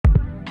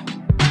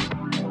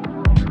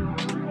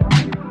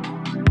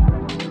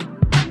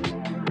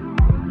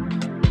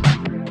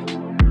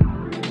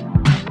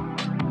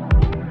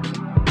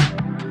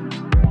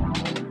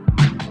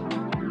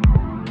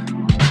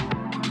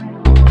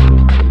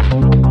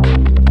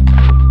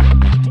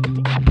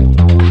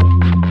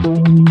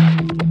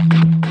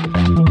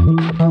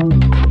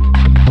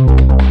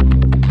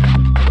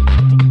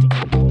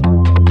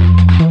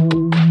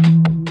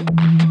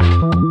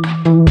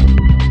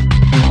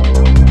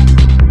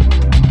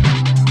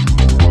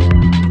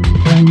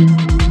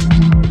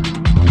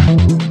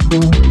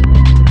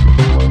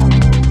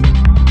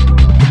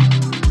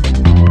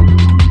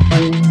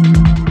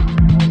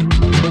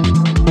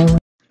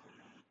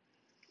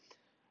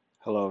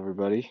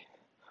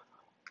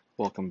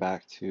Welcome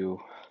back to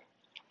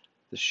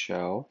the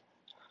show.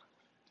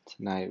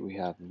 Tonight we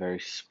have a very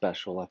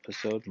special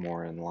episode,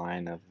 more in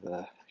line of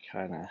the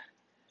kind of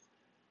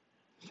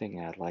thing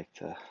I'd like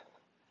to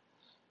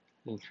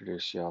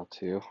introduce y'all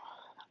to.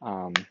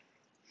 Um,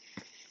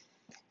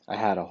 I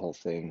had a whole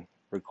thing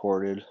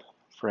recorded,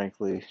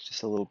 frankly,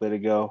 just a little bit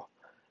ago,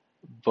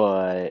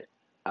 but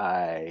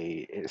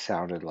it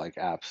sounded like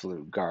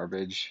absolute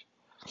garbage.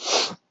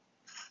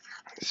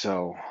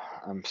 So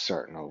I'm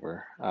starting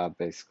over.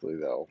 Basically,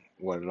 though,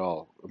 what it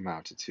all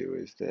amounted to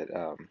is that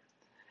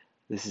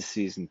this is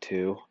season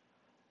 2.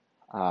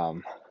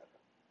 Um,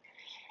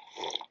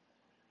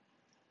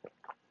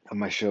 of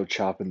my show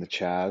Chopping the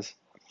Chaz,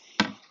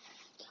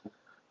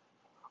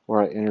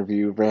 where I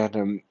interview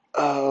random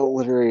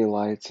literary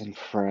lights and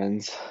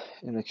friends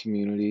in the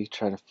community,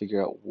 trying to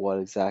figure out what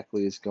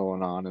exactly is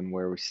going on and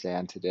where we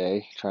stand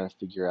today, trying to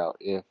figure out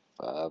if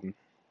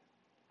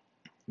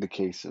the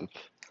case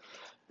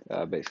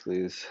of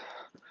basically is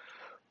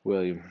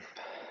William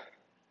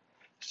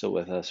still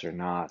with us or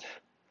not.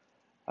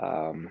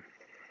 And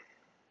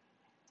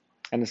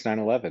it's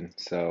 9/11,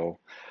 so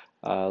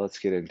let's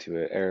get into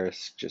it.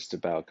 Eris just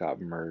about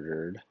got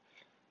murdered,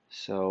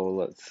 so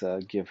let's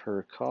give her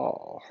a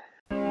call.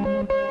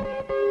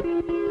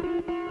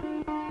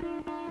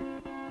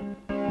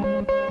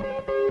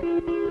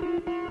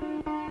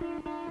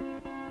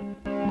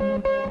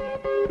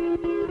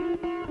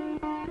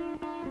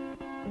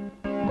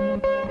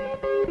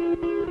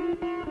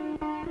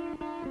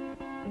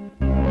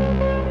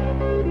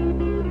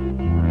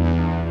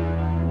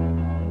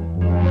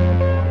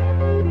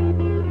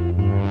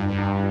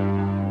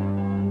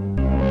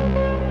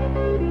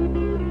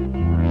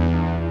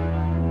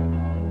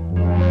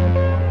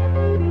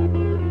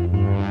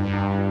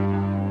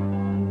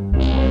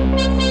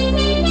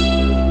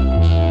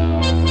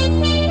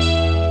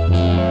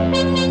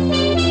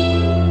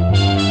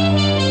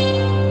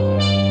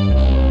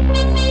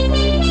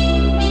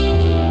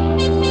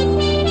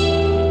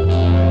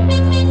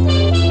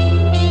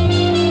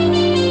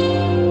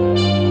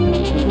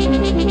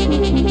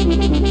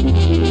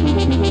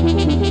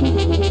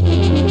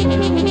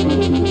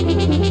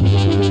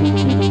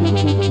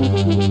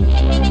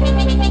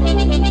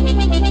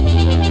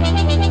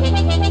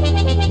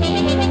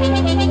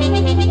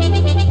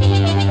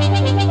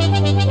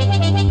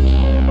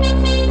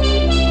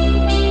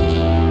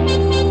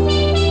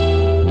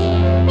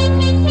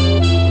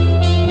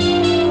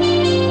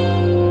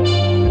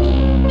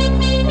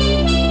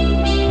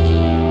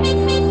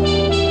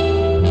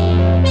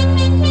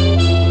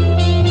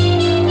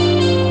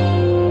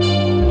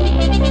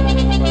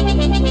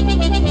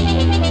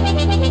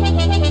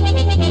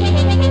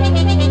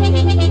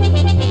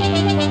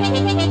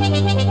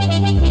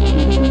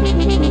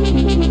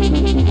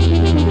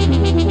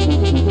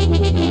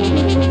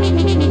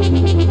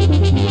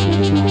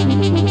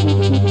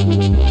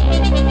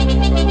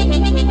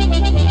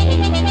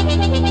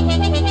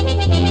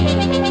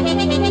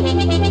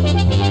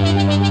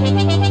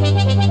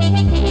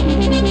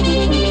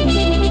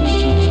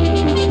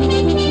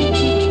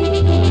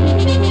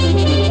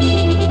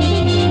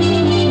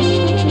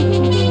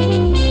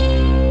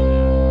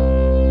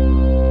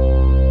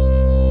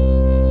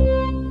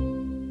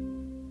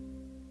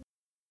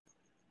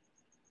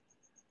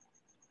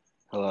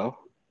 Hello?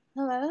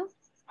 Hello?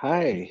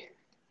 Hi.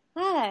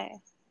 Hi.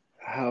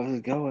 How's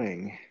it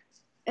going?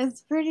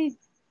 It's pretty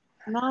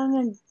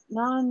non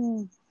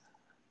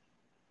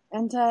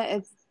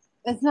anti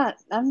it's not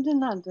I'm just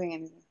not doing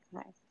anything.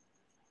 Hi.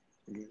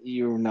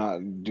 You're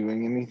not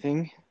doing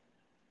anything?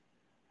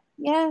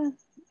 Yeah.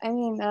 I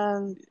mean,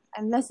 I'm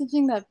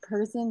messaging that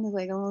person who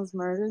like almost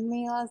murdered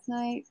me last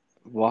night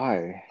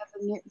Why?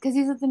 because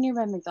he's at the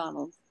nearby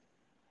McDonald's. I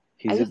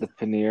He's at just the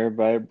Paneer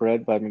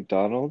bread by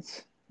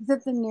McDonald's? He's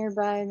at the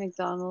nearby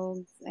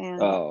McDonald's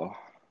and Oh,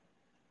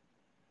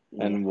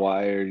 yeah. and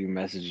why are you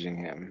messaging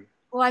him?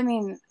 Well, I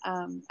mean,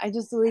 I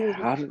just deleted his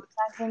How did...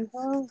 contact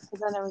info, but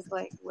then I was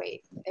like,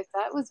 wait, if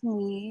that was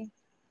me,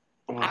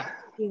 I What?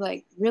 would be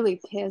like really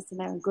pissed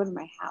and I would go to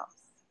my house.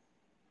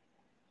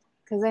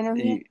 Because I know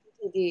he has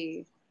He,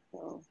 BPD.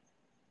 So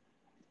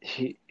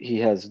he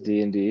has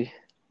D&D?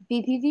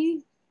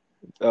 BPD?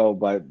 Oh,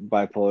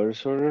 bipolar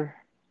disorder?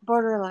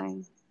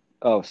 Borderline.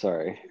 Oh,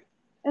 sorry.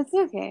 It's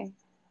okay.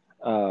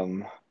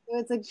 Um,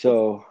 So it's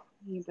so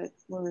me, but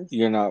worse.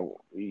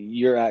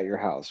 you're at your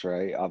house,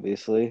 right?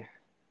 Obviously.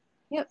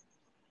 Yep.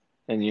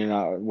 And you're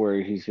not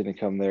worried he's gonna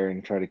come there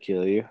and try to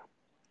kill you?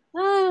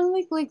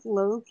 Like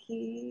low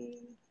key.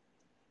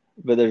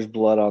 But there's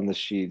blood on the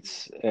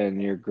sheets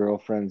and your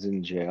girlfriend's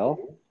in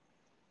jail?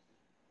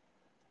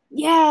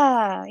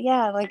 Yeah,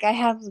 yeah. Like I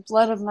have the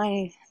blood of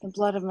my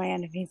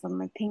enemies on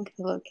my pink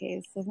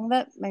pillowcase. I think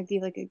that might be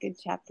like a good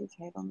chapter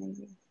title,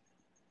 maybe.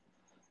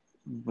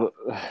 But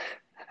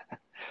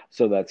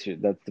so that's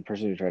the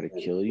person who tried to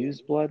kill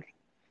you's blood?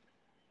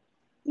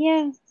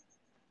 Yeah.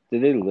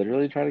 Did they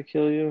literally try to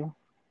kill you?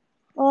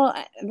 Well,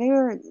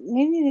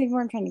 maybe they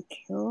weren't trying to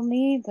kill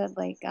me, but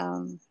like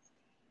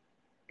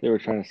They were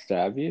trying to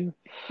stab you?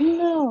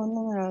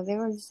 no. They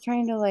were just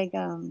trying to like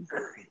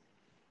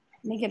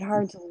make it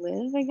hard to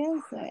live, I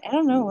guess. I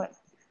don't know what.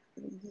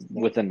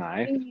 With a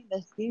knife?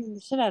 That's beating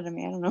the shit out of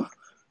me. I don't know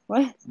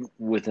what.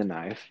 With a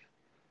knife?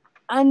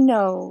 I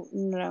know,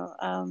 no.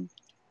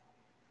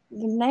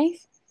 The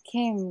knife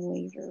came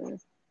later.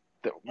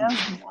 That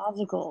was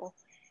magical.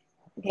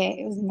 Okay,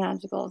 it was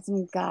magical.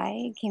 Some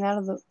guy came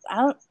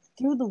out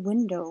through the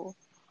window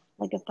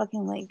like a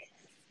fucking like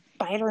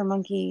spider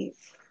monkey,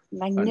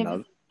 Another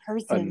magnificent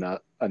person.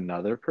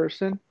 another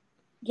person?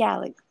 Yeah,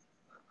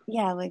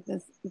 like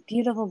this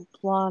beautiful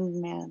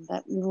blonde man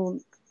that we will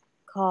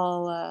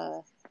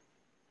call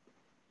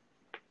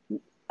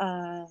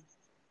uh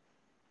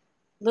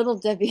Little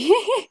Debbie.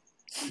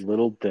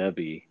 Little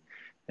Debbie.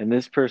 And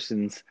this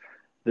person's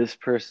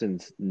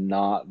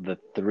not the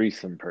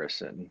threesome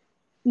person.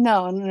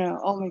 No, no, no.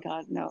 Oh my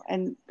God, no.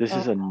 And This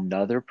is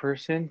another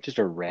person, just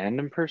a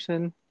random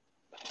person.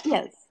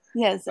 yes,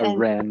 yes, A and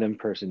random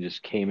person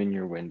just came in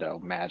your window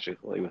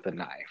magically with a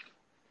knife.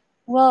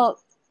 well,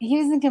 he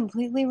wasn't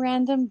completely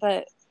random,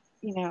 but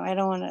I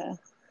don't want to.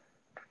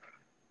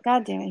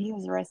 God damn it, he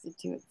was arrested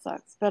too. It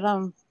sucks, but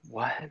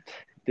What?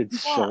 Did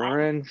yeah.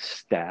 Soren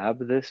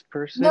stab this No,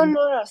 person? no,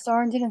 no.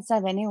 Soren didn't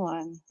stab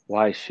anyone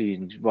Why is she?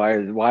 Why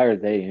are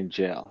they in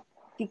jail?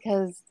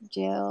 because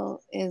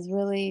jail is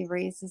really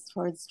racist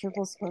towards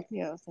triple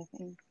Scorpios. I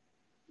think.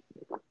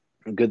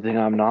 Good thing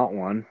I'm not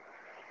one.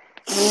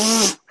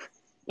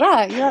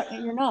 Yeah,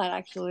 you're not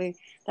actually.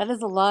 That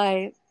is a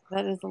lie.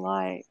 That is a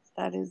lie.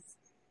 That is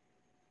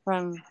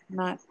from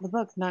not the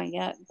book, Not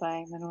Yet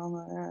by Manuel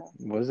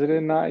Morera. Was it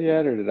in Not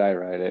Yet, or did I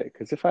write it?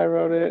 Because if I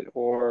wrote it,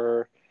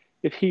 or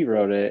if he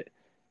wrote it,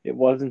 it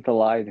wasn't the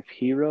lie. If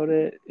he wrote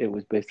it, it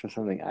was based on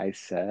something I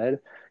said.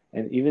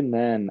 And even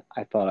then,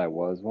 I thought I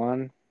was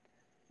one.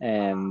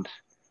 And,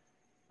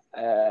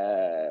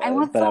 I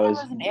once but I thought I was,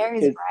 was an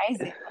Aries it,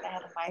 rising when I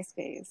had a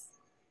MySpace.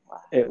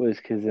 Wow. it was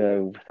because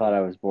I thought I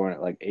was born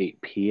at like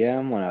 8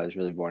 p.m. when I was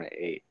really born at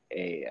 8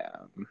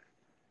 a.m.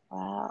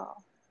 Wow.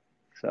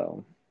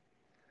 So,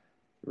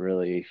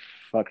 really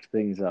fucked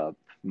things up,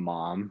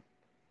 Mom.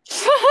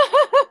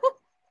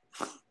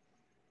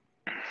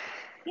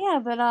 Yeah,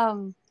 but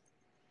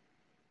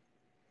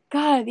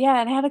God, yeah,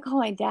 and I had to call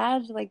my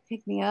dad to like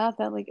pick me up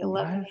at like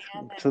 11 What?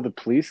 a.m. And So the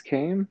police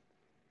came?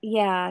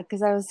 yeah,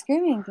 because I was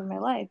screaming for my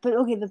life. But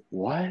okay, the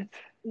What?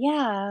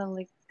 yeah,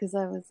 like because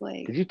I was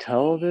like, Did you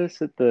tell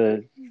this at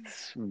the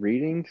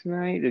reading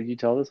tonight? Did you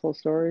tell this whole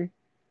story?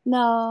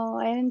 no,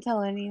 I didn't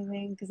tell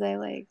anything because I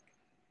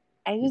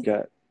You just,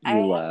 got I you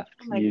haven't left.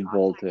 put my You contacts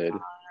bolted. on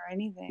or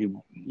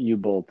anything. You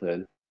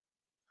bolted.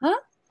 Huh?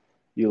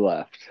 You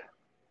left.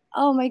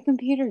 Oh, my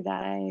computer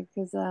died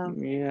because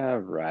Yeah,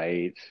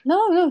 right.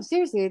 no, no,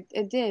 seriously,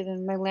 it did,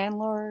 and my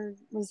landlord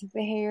was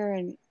here,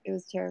 and it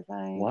was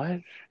terrifying.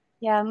 What?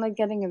 Yeah, I'm like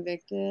getting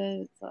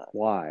evicted. So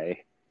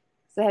Why?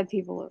 I had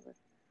people over,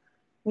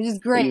 which is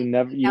But great. you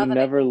Now that I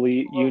never have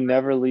leave people over,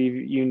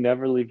 you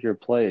never leave your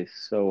place.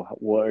 So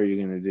what are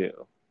you gonna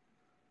do?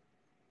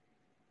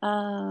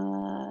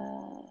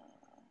 uh,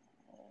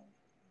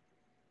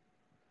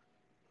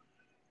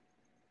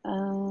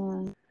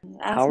 um,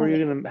 ask my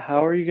neighbor.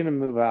 How are you gonna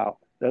move out?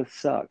 That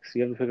sucks.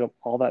 You have to pick up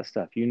all that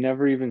stuff. You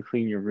never even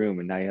clean your room,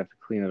 and now you have to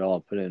clean it all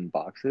and put it in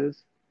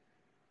boxes.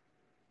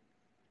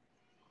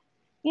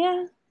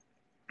 Yeah,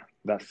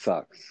 That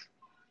sucks.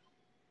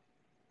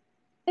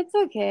 it's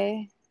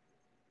okay.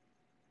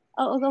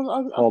 I'll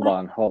Hold find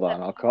on, hold that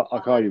on. I'll call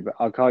spot. you back.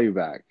 I'll call you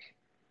back.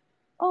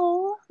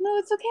 Oh no,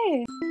 it's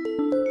okay.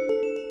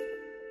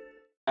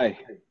 Hi.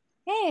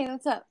 Hey,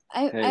 what's up?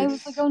 I Hey.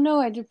 was like, oh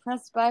no, I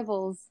depressed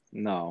Bibles.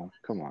 No,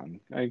 come on.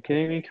 Are you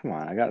kidding me? Come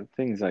on. I got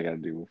things I gotta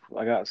do.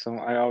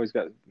 I always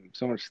got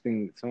so much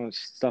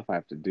stuff I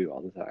have to do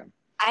all the time.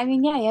 I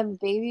mean, yeah, you have a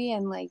baby,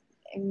 and like,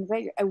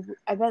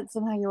 I bet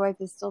somehow your wife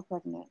is still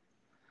pregnant.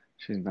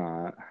 She's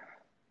not.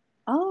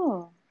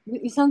 Oh,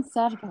 you sound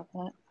sad about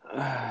that.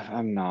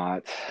 I'm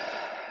not.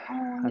 Oh, you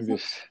I'm sound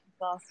just,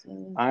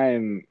 exhausted.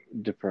 I'm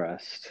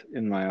depressed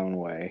in my own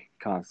way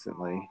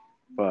constantly,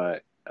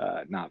 but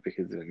not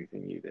because of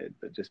anything you did,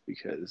 but just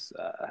because,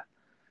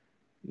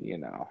 you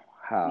know,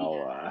 Yeah,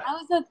 how,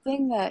 how is that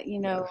thing that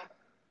yes.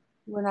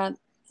 we're not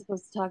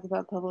supposed to talk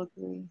about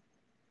publicly?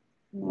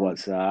 You know,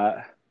 What's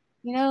that?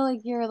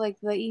 like you're like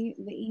the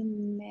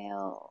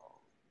email,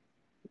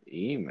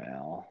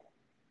 Email?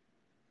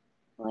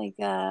 like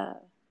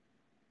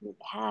your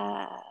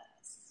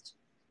past,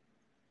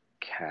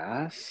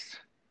 Cast?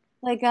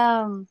 like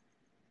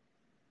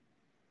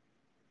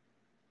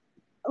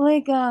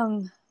like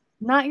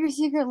not your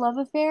secret love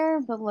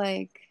affair, but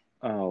like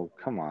Oh,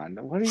 come on.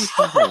 What are you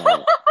talking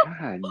about?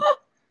 God.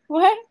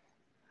 what?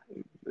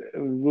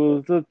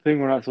 Well, the thing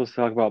we're not supposed to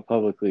talk about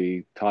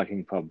publicly,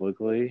 talking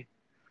publicly.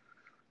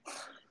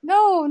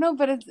 No, no,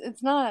 but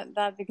it's not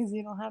that because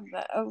you don't have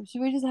that. Oh,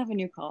 should we just have a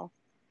new call?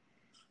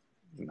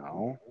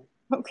 No.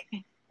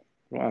 Okay.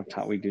 We don't have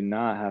time. We do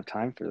not have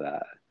time for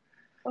that.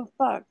 Oh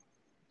fuck.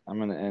 I'm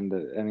going to end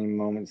at any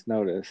moment's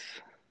notice.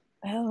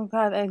 Oh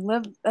God, I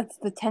love that's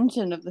the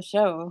tension of the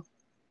show.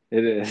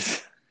 It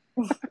is.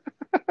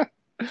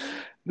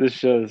 This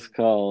show is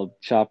called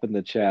Chopping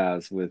the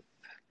Chaz with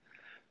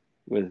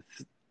with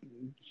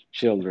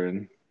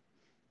children.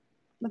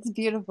 That's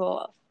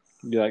beautiful.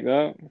 You like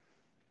that?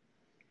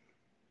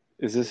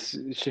 Is this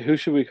who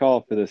should we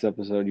call for this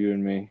episode? You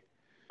and me.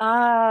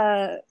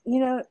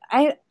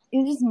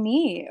 It's just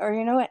me, or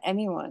you know what,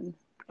 anyone.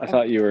 I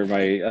thought you were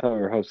my. I thought we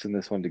were hosting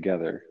this one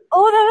together.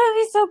 Oh, that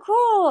would be so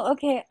cool.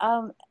 Okay,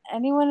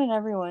 anyone and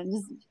everyone.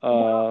 Just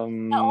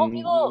hold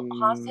people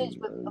hostage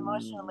with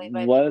emotionally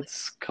by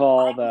Let's call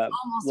I was that.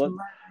 almost Let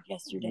murdered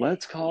yesterday.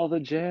 Let's call the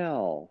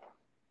jail.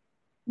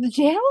 The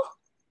jail?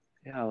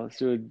 Yeah, let's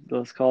do it.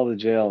 Let's call the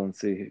jail and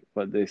see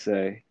what they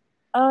say.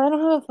 Oh, I don't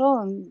have a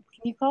phone.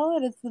 Can you call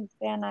it? It's the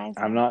Van Nuys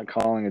I'm one. not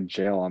calling a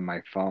jail on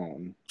my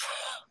phone.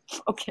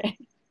 Okay.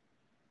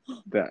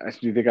 Do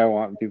you think I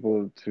want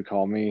people to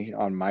call me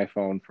on my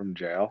phone from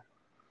jail?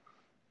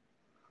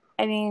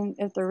 I mean,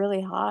 if they're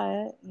really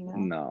hot, you know.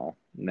 No,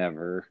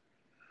 never.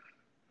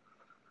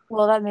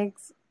 Well, that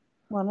makes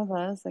one of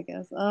us, I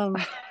guess. How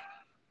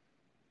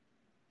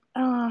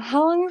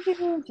long have you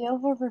been in jail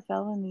for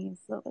felonies?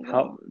 So, like,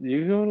 How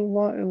you go to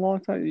a long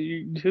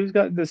time? Who's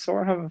got? Does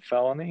Sora have a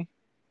felony?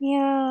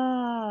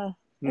 yeah, it's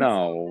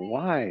No.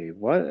 Why?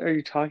 What are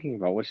you talking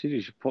about? What she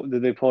do?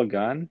 Did they pull a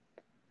gun?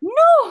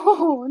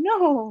 no,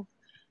 no,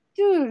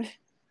 dude.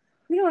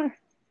 We don't.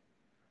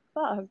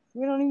 Fuck.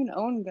 We don't even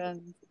own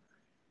guns.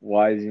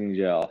 Why is he in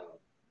jail?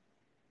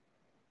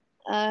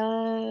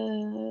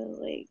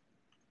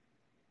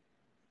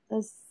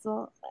 Like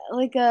so,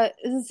 like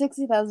it's a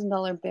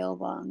 $60,000 bail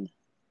bond.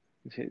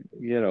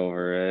 Get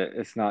over it.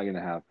 It's not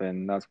gonna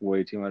happen. That's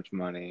way too much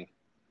money.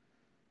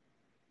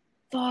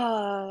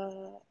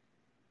 Fuck.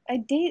 I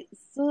date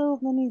so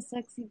many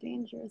sexy,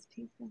 dangerous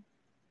people.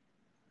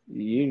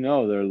 You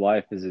know their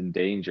life is in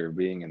danger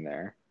being in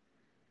there.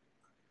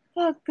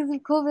 Fuck, because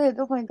of COVID.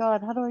 Oh my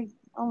god, how do I?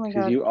 Oh my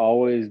Because god. you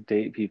always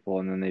date people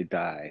and then they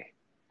die.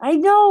 I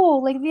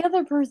know, like the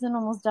other person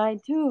almost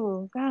died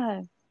too.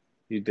 God.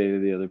 You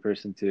dated the other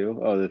person too?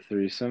 Oh, the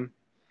threesome?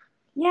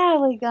 Yeah,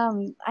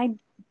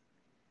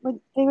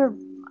 they were.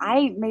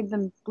 I made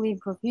them bleed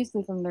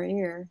profusely from their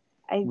ear.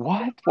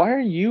 What? Why are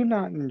you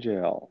not in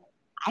jail?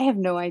 I have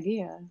no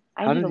idea.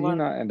 I How did a did you lot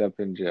not end up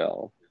in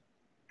jail?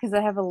 because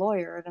I have a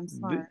lawyer and I'm Th-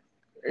 smart.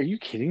 Are you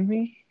kidding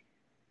me?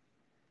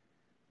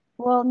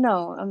 Well,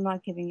 no, I'm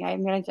not kidding. I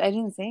mean, I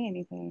didn't say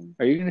anything.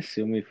 Are you gonna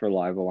sue me for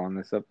libel on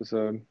this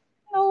episode?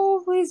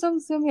 No, please don't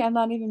sue me. I'm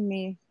not even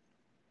me.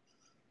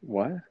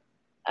 What?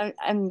 I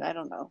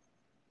don't know.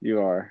 You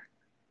are.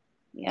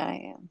 Yeah,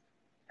 I am.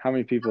 How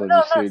many people have No,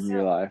 you I'm not sued in your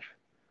suing. life?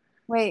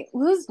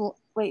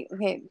 Wait,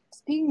 okay.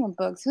 Speaking of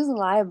books, who's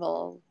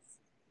libels?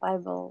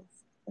 Libels.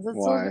 Is it still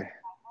just Why?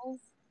 libels?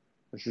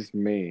 It's just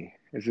me.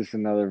 It's just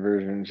another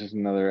version. It's just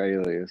another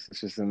alias. It's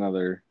just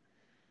another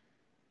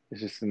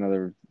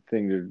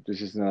thing to. It's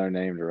just another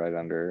name to write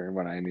under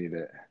when I need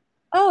it.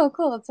 Oh,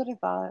 cool. That's what I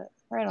thought.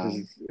 Right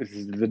on. This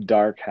is the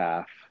dark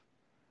half.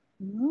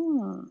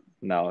 Mm.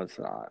 No, it's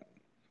not.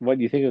 What,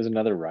 do you think it was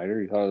another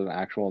writer? You thought it was an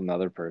actual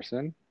another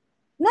person?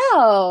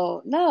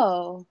 No,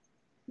 no,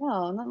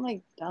 no, not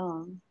like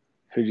dumb.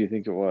 Who do you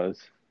think it was?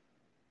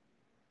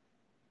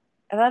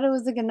 I thought it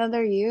was like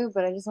another you,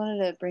 but I just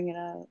wanted to bring it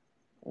up.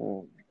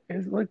 Well,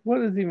 it's like,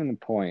 what is even the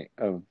point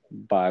of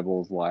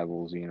Bible's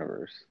libel's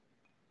universe?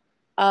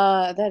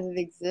 That it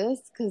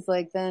exists, because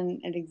like then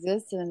it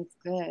exists and it's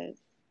good.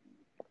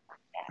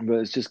 But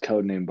it's just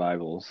codename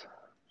Bibles.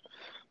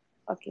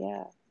 Fuck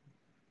yeah.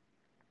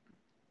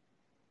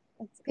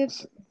 That's good.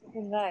 That's a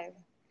good vibe.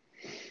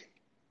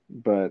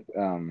 But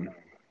How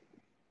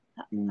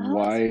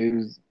is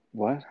your,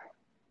 what?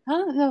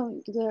 huh?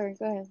 No, go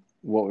ahead.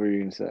 What were you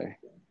gonna say?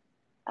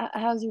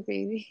 How's your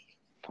baby?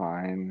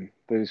 Fine.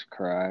 They just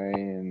cry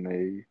and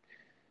they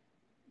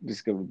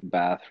just go to the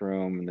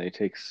bathroom and they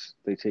take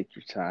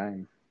your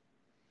time.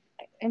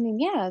 I mean,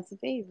 yeah, it's a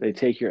They baby.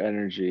 take your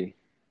energy.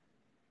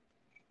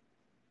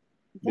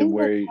 I think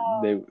that's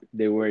how.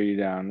 They wear you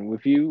down.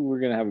 If you were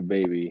gonna have a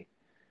baby,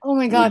 Oh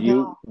my God,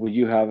 no. would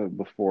you have it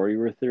before you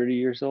were 30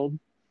 years old?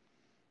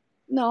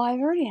 No, I've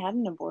already had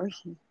an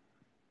abortion.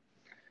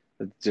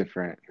 That's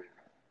different.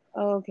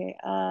 Oh, okay.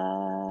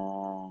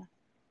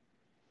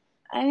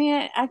 I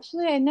mean,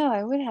 actually, I know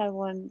I would have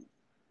one.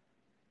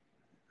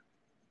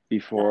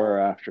 Before or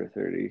after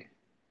 30?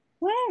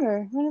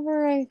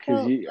 Whenever I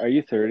felt. Are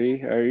you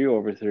 30? Are you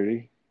over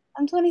 30?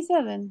 I'm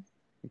 27.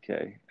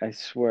 Okay, I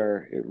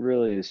swear it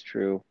really is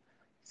true.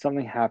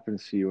 Something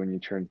happens to you when you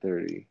turn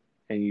 30,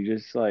 and you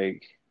just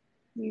like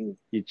You.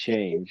 you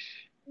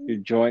change. Your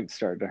joints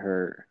start to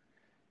hurt.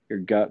 Your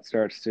gut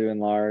starts to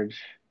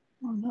enlarge.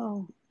 Oh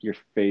no. Your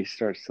face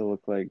starts to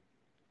look like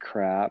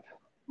crap,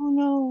 Oh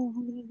no.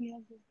 I'm gonna be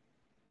ugly.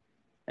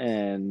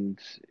 and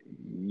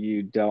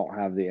you don't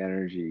have the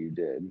energy you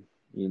did.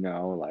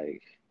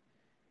 Like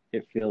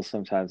it feels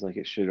sometimes like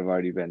it should have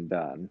already been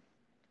done.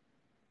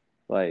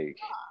 Like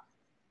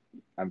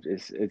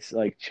it's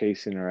like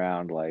chasing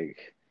around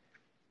like.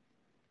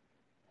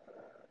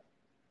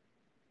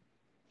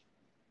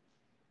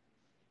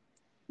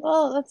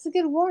 Well, that's a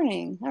good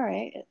warning. All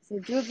right. So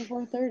do it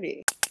before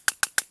 30.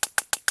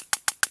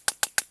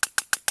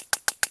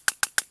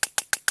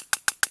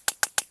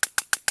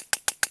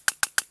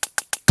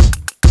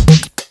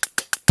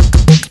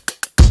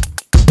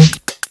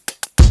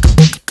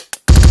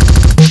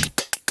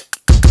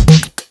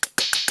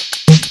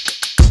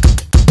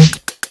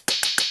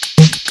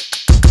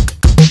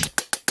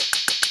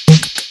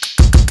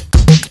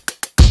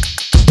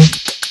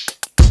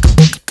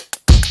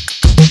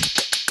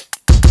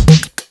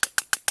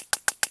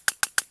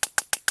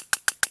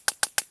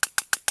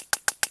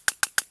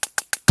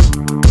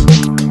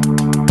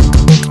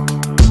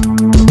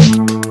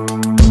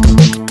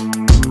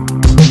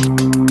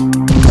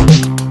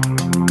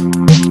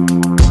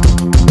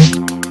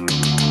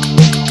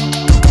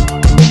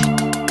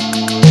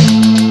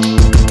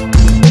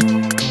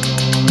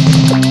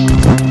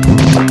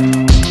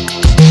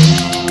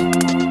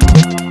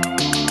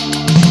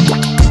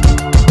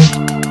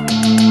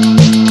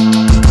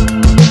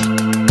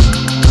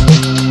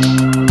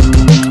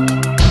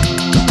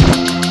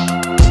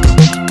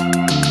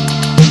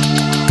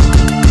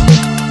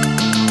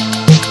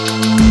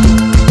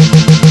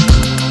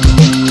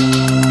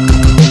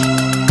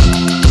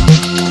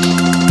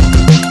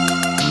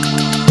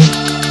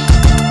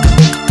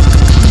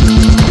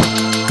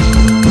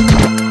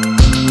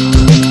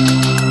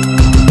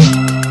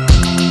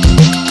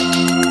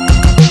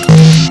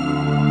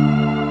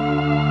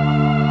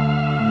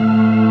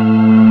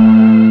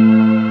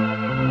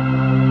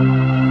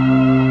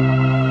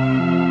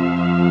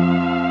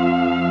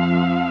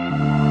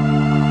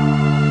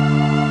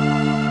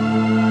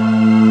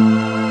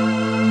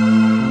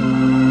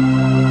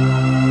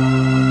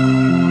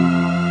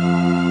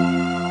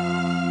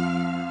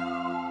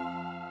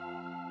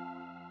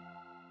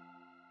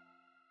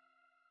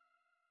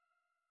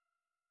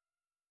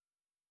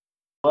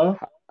 Hello?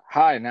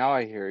 Hi, now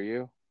I hear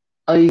you.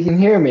 Oh, you can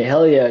hear me.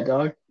 Hell yeah,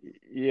 dog.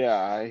 Yeah,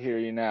 I hear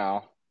you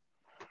now.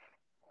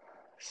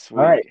 All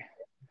right. Sweet.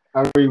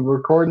 Are we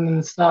recording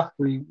and stuff?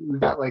 We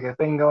got like a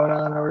thing going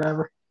on or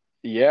whatever?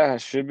 Yeah,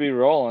 it should be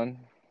rolling.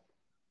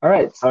 All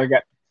right. So I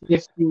got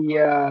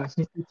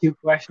 52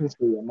 questions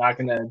for you. I'm not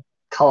going to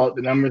call out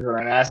the numbers when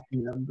I'm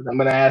asking them, but I'm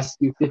going to ask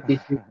you 52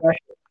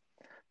 questions.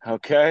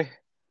 Okay.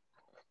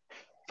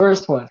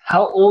 First one.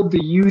 How old do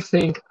you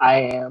think I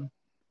am?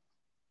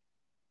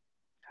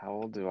 How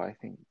old do I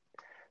think?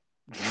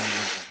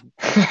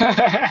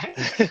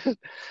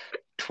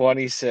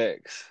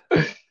 26.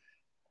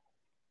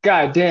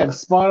 God damn.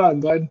 Spot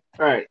on, bud.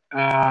 All right.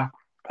 I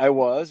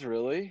was,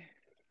 really?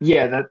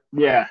 Yeah.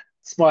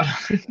 Spot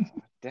on.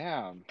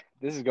 Damn,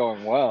 this is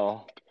going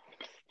well.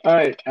 All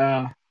right.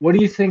 What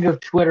do you think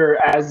of Twitter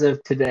as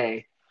of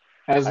today,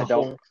 as I a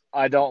don't whole?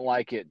 I don't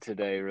like it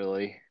today,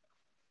 really.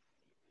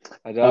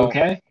 I don't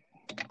Okay.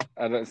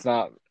 I don't it's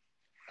not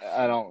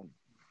I don't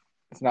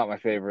it's not my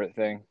favorite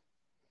thing.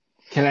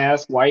 Can I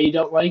ask why you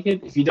don't like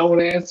it? If you don't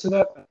want to answer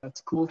that, that's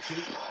cool too.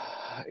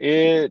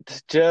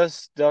 It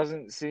just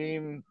doesn't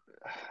seem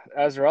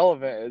as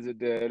relevant as it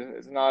did.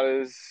 It's not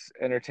as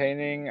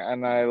entertaining,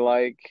 and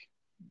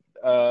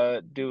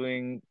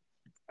doing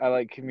I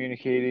like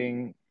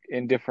communicating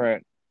in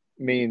different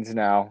means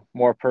now,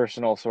 more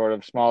personal, sort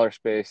of smaller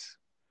space.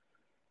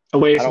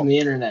 Away I from don't the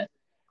internet.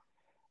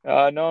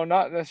 no,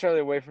 not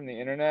necessarily away from the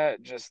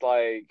internet, just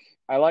like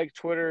I like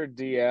Twitter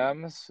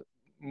DMs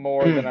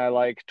more than Mm. I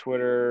like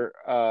Twitter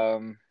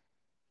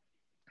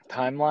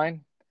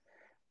timeline.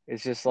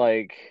 It's just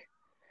like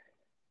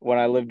when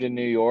I lived in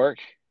New York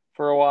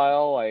for a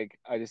while, like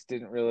I just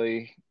didn't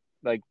really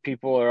like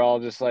people are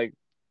all just like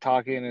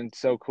talking and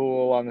so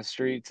cool on the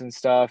streets and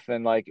stuff,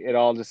 and like it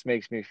all just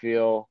makes me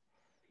feel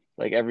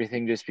like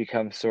everything just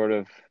becomes sort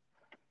of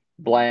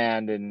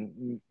bland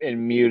and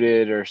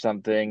muted or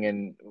something.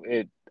 And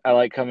it I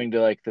like coming to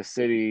like the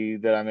city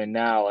that I'm in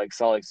now, like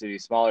Salt Lake City,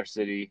 smaller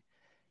city,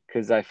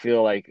 because I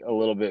feel like a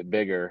little bit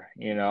bigger,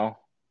 you know?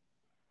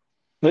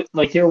 But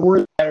like your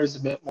word matters a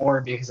bit more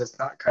because it's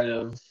not kind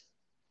of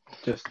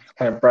just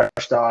kind of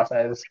brushed off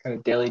as kind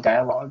of daily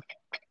dialogue.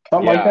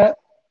 Something like Yeah. that.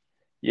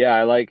 Yeah,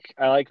 I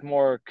like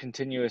more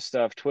continuous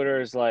stuff.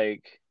 Twitter's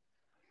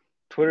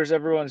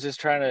everyone's just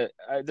trying to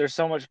there's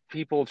so much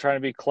people trying to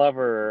be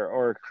clever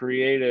or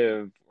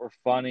creative or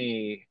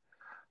funny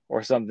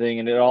or something,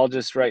 and it all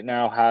just right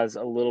now has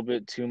a little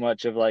bit too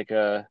much of like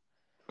a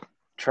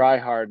try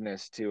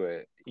hardness to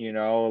it,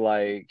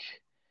 like it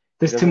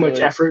There's too doesn't much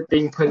really. effort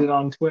being put in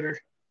on Twitter.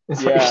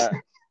 It's like Yeah,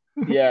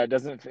 yeah, it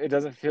doesn't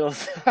feel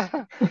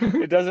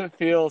it doesn't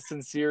feel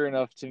sincere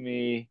enough to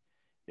me.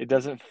 It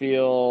doesn't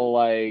feel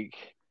like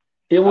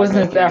it I'm wasn't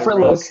making a real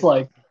effortless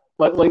like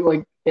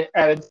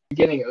at its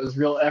beginning it was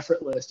real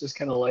effortless, just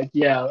kind of like,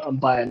 yeah, I'm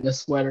buying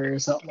this sweater or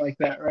something like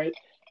that, right?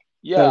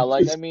 Yeah, But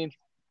like I it's mean,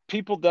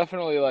 people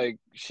definitely like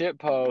shit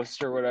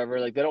post or whatever.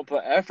 Like they don't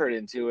put effort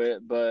into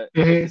it, but at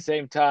the Mhm.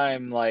 same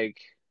time, like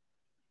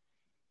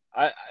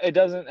I it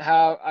doesn't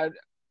have I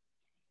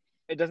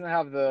it doesn't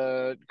have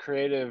the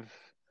creative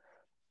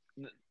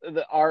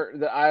the art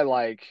that I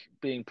like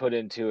being put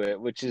into it,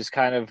 which is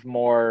kind of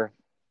more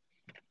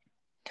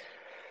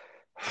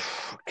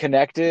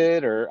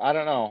connected, or I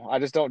don't know. I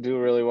just don't do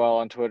really well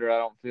on Twitter, I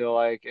don't feel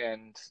like,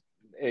 and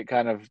it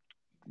kind of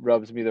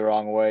rubs me the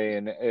wrong way,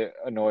 and it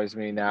annoys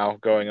me now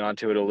going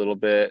onto it a little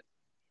bit.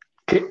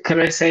 could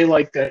I say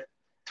like that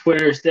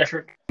Twitter is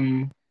different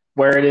from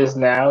where it is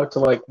now to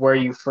like where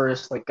you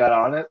first like got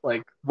on it?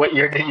 Like what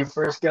year did you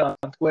first get on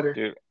Twitter?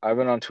 Dude, I've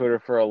been on Twitter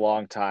for a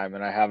long time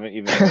and I haven't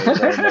even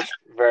made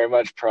very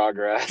much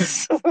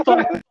progress. Fuck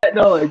that,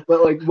 no, like,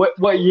 but like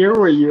what year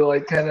were you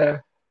like kind of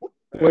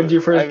when did you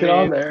I first get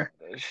on mean, there?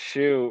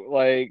 shoot,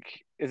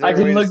 like, is I there a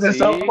can way to look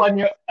this up see? on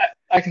your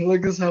I can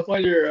look this up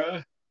on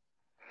your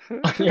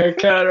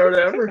account or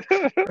whatever.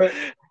 But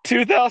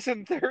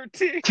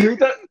 2013.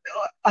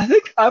 I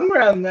think I'm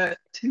around that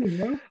too,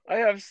 no? I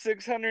have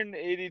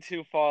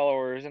 682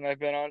 followers and I've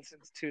been on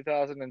since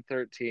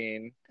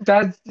 2013.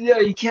 That's yeah,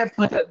 you can't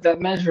put that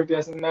measure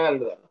doesn't matter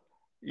though.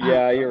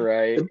 Yeah, you're The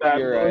right. bad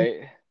You're one.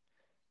 right.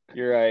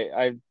 You're right.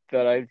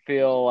 I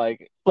feel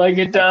like Like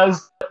it I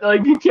does.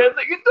 Like you can't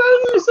think it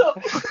does or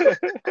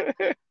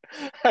something.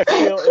 I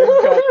feel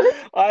income.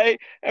 I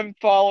am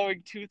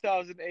following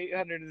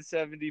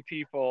 2,870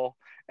 people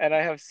and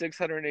I have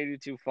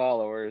 682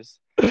 followers.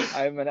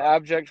 I'm an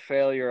abject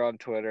failure on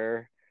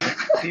Twitter.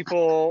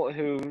 People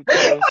who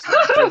post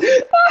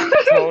just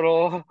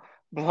total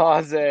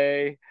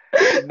blase,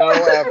 no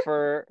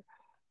effort,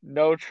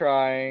 no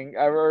trying.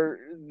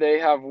 They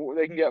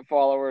can get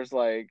followers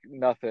like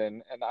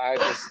nothing, and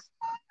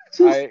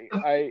Just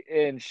I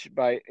inch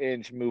by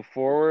inch move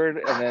forward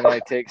and then I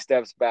take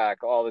steps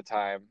back all the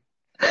time.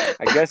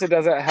 I guess it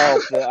doesn't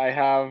help that I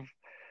have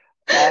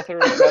author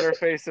of Better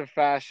Face of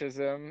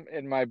Fascism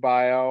in my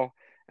bio,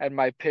 and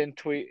my pinned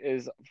tweet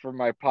is for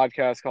my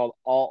podcast called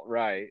Alt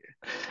Right.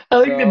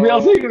 I think the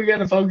real So thing we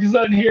gotta focus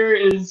on here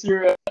is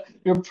your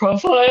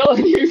profile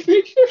and your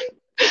picture.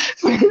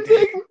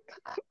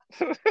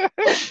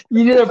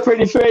 You did a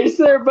pretty face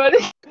there, buddy.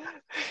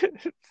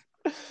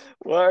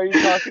 What are you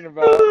talking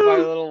about? My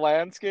little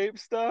landscape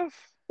stuff?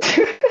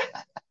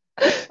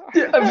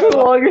 Dude, for the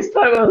longest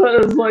time, I thought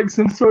it was like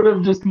some sort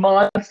of just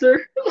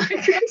monster.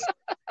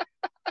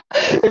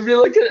 If you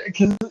look at it,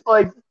 because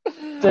like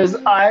there's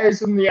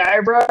eyes in the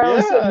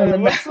eyebrows. Yeah, and it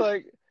looks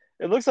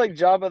like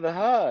Jabba the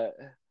Hutt.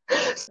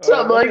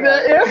 Something like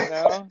that, yeah. You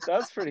know?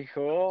 That's pretty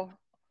cool.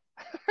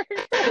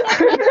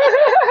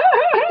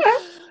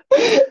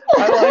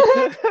 I like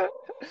it.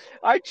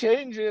 I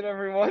change it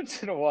every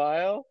once in a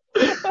while.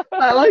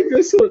 I like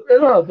this one.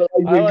 No, but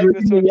like I like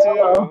this one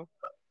too.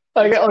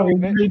 I got like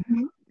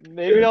green.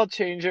 Maybe I'll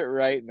change it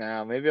right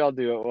now. Maybe I'll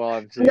do it while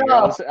I'm seeing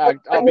No,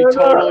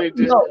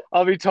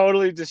 I'll be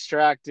totally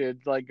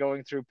distracted, like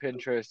going through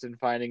Pinterest and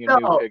finding a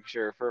new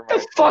picture for my.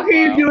 What the fuck are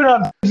you doing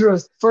on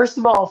Pinterest? First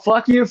of all,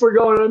 fuck you for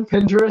going on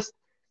Pinterest.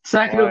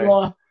 Second of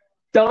all,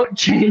 don't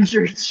change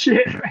your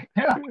shit right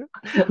now.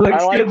 It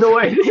looks good the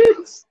way it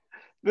is.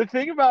 The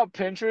thing about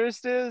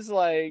Pinterest is,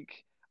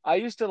 like, I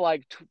used to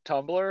like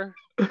Tumblr.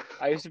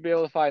 I used to be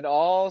able to find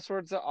all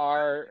sorts of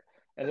art,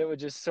 and it would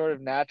just sort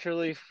of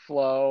naturally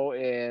flow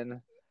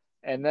in.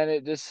 And then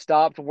it just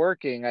stopped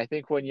working, I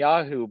think, when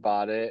Yahoo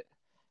bought it.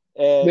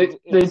 And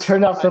they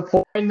turned off the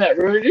porn that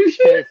ruined your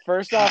shit.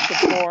 First off, the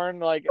porn,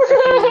 like, if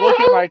you look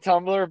at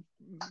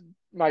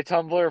my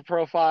Tumblr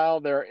profile,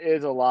 there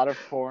is a lot of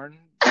porn.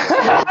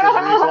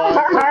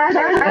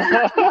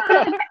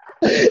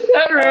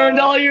 That ruined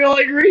all your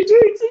like retweets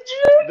and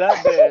shit.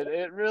 That did.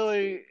 It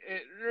really.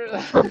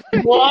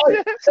 What?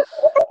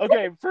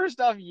 Okay,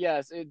 first off,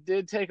 yes, it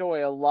did take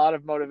away a lot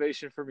of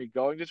motivation for me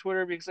going to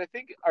Twitter because I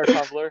think I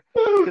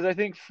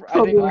think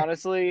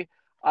honestly,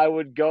 I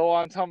would go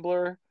on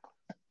Tumblr,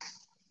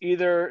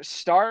 either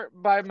start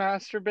by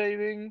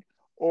masturbating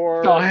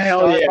or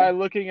start by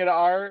looking at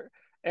art.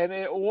 And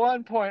at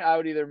one point, I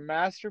would either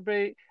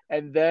masturbate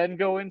and then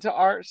go into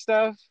art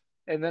stuff,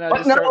 and then I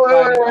just start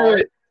finding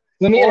art.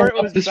 Let me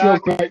interrupt this real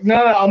quick.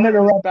 No, I'm gonna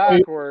interrupt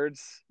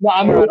backwards. No,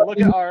 I'm gonna look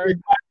at art.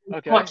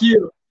 Okay. Fuck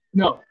you.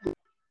 No.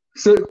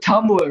 So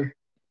Tumblr.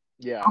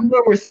 Yeah.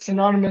 Tumblr was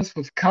synonymous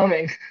with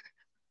coming.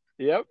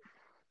 Yep.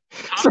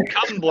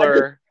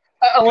 Tumblr.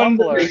 I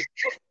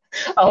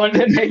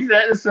wanted to make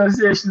that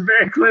association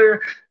very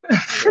clear.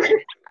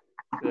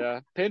 Yeah.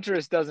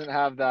 Pinterest doesn't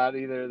have that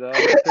either, though.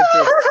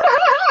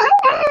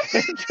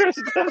 Pinterest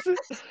doesn't.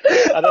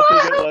 I don't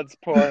think it lets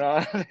porn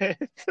on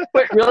it.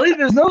 Wait, really?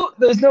 There's no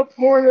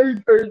porn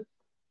or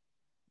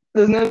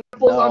there's no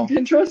nipples on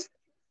Pinterest?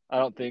 I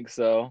don't think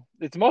so.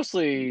 It's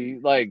mostly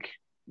like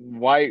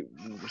white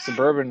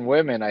suburban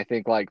women, I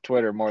think, like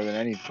Twitter more than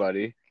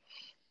anybody.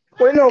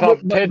 Wait, no,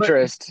 but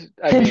Pinterest.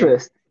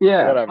 Pinterest.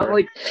 Yeah. Whatever. But,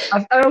 like,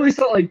 I always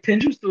thought like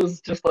Pinterest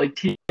was just like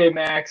TJ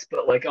Maxx,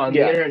 but like on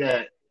the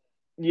internet.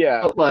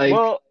 Yeah. But, like,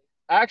 well,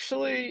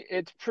 actually,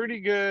 it's pretty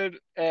good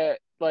at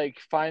like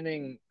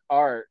finding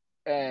art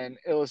and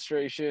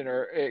illustration,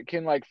 or it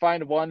can like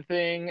find one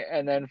thing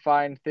and then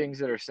find things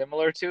that are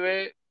similar to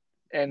it.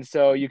 And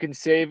so you can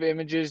save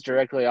images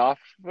directly off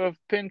of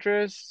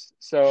Pinterest.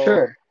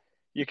 So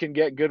you can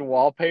get good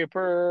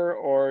wallpaper,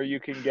 or you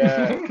can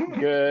get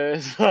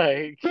good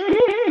like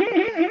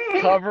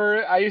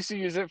cover. I used to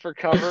use it for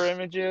cover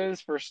images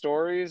for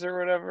stories or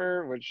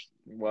whatever,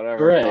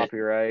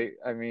 copyright.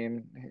 I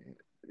mean,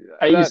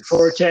 I use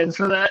 4chan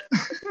for that.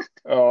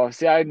 Oh,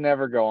 see, I'd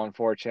never go on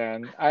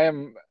 4chan. I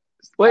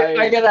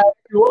gotta ask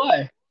you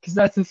why, because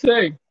that's the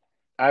thing.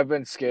 I've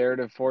been scared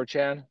of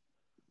 4chan.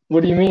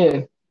 What do you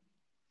mean?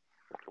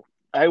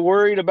 I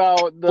worried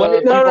about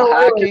the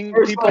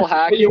people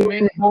hacking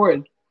me.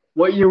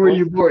 What year were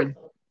you born?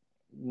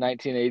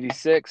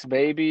 1986,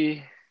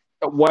 baby.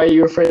 Why are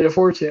you afraid of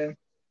 4chan?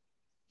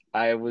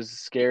 I was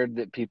scared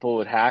that people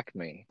would hack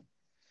me.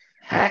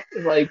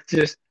 Like,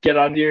 just get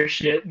onto your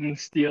shit and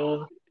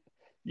steal.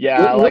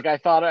 Yeah, like I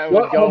thought I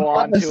would go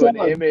on to an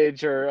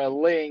image or a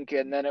link,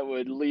 and then it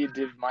would lead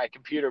to my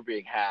computer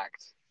being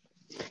hacked.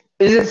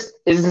 Is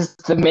this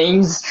the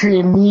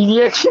mainstream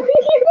media community?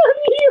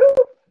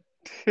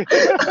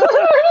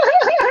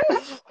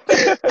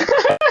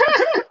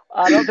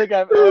 I don't think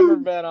I've ever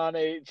been on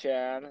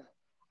 8chan.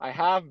 I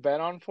have been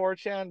on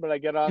 4chan, but I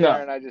get on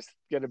there and I just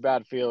get a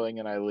bad feeling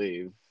and I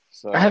leave.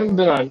 So I haven't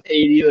been on 8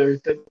 either.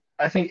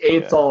 I think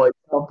 8's all like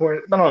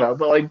point. I don't know,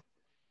 but like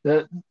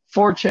the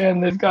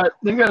 4chan, they've got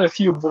a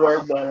few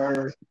boards that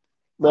are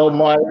well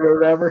modded or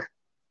whatever.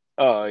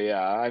 Oh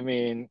yeah, I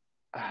mean,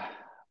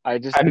 I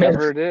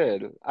never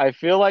did. I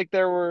feel like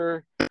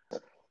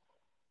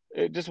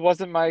it just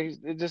wasn't my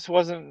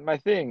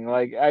thing.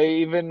 Like I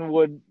even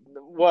would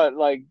what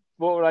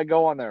would I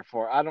go on there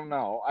for? I don't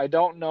know. I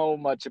don't know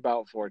much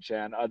about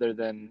 4chan other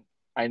than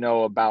I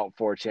know about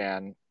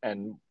 4chan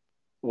and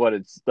what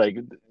it's like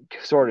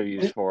sort of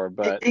used for,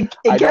 but it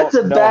gets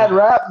a bad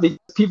rap because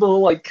people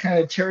like kind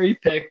of cherry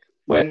pick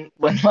when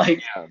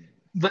like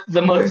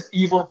the most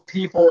evil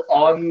people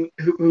on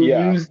who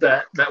use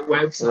that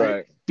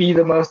website be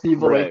the most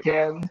evil they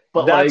can.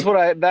 But that's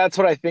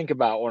what I think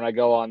about when I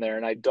go on there,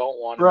 and I don't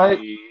want to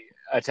be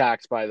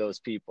attacked by those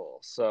people,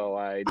 so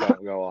I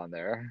don't go on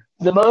there.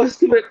 The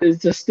most of it is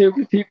just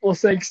stupid people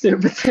saying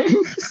stupid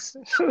things.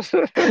 That's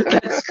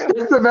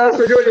the vast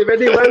majority of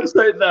any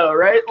website, though,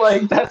 right?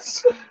 Like,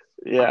 that's...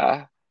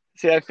 Yeah.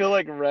 See, I feel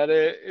like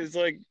Reddit is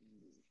like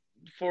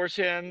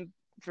 4chan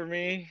for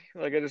me.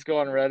 Like, I just go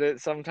on Reddit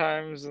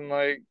sometimes, and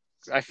like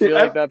I feel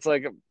like that's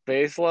like a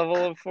base level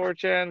of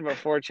 4chan, but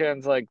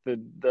 4chan's like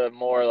the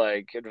more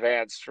like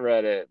advanced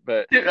Reddit.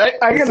 But dude,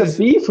 I got a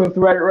beef with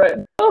Reddit right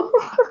now.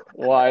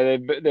 Why?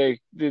 They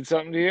did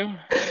something to you?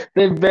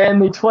 They've banned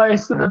me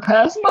twice in the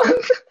past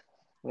month.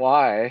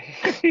 Why?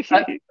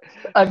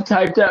 I've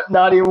typed out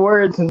naughty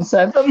words and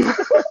sent them.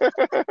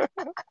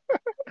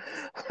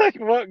 Like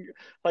what?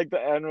 Like the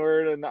N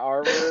word and the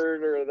R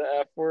word or the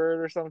F word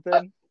or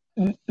something?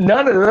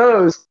 None of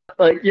those.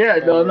 Like, yeah,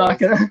 no, I'm not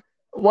gonna.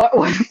 What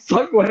the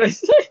fuck would I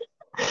say?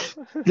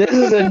 This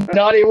is a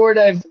naughty word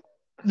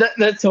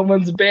that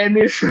someone's banned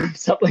me from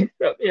something.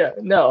 Yeah,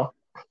 no.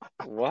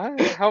 What?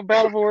 How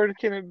bad of a word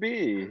can it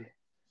be?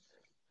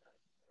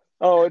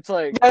 Oh, it's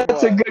like...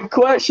 That's a good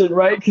question,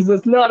 right? Because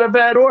it's not a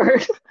bad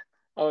word.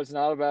 Oh, it's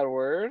not a bad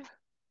word?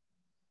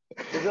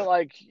 Is it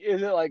like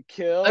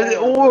kill?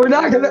 We're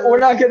not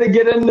gonna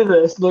get into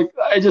this. Look,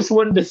 I just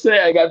wanted to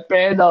say I got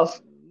banned off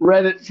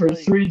Reddit for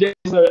 3 days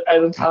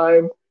at a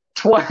time,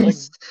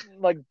 twice,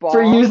 like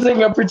for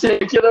using a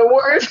particular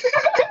word.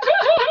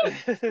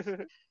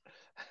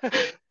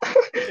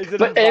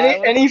 But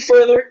any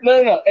further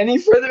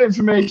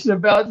information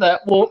about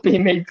that won't be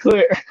made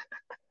clear.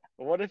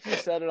 What if you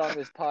said it on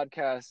this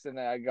podcast and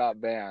I got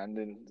banned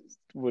and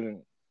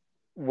wouldn't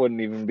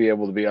even be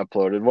able to be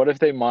uploaded? What if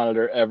they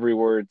monitor every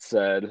word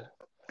said?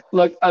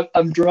 Look,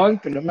 I'm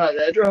drunk, but I'm not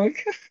that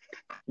drunk.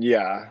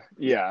 Yeah.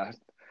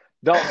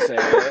 Don't say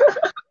it.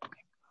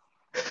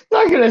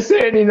 Not gonna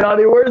say any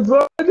naughty words. Why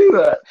would I do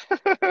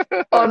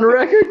that? On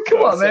record?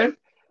 Come on, man.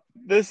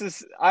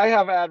 I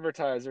have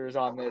advertisers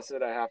on this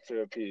that I have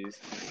to appease.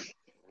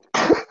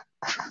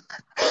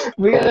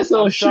 We gotta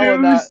sell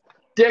shoes,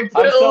 dick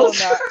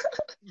pills.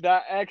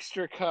 That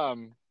extra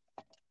cum.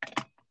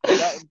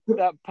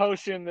 That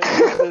potion,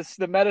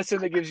 the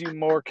medicine that gives you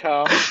more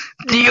cum.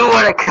 Do you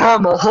want to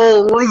cum a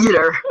whole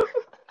liter?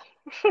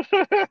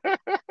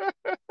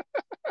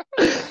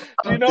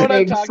 Do you know what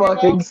I'm talking about?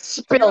 Fucking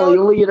spilly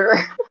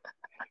liter.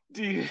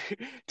 Do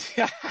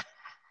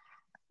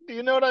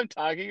you know what I'm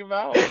talking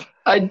about?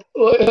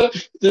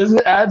 Does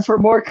it add for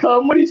more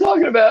cum? What are you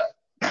talking about?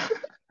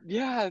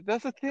 Yeah,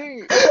 that's the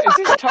thing. It's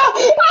just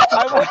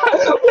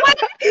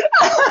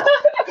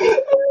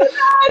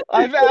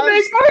I've asked. What are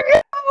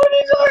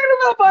you talking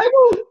about,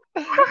 Bible?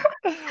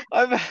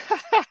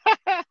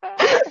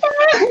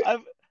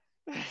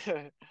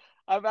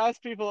 I've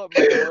asked people at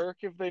my work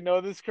if they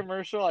know this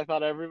commercial. I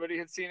thought everybody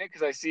had seen it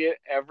because I see it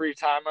every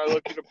time I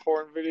look at a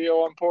porn video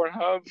on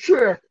Pornhub.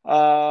 Sure.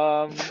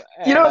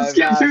 You don't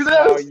skim through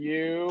those.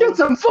 Get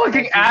some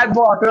fucking ad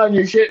block on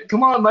your shit.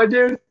 Come on, my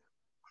dude.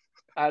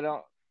 I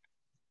don't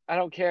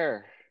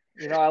care.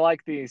 You know, I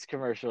like these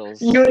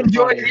commercials. You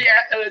enjoy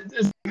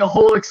the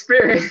whole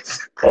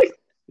experience.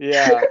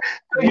 Yeah.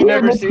 You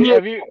never seen?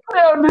 Have you?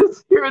 I'm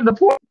just hearing the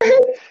porn.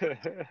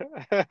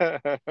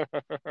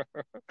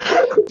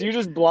 Do you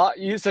just block?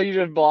 You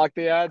just block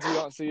the ads? You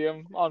don't see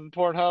them on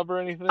Pornhub or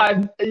anything?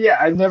 I've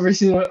never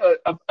seen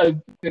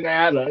an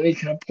ad on any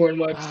kind of porn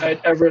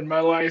website ever in my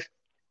life.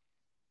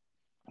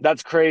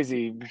 That's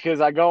crazy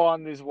because I go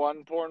on these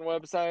one porn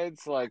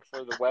websites like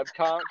for the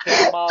webcam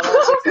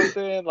models or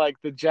something, like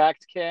the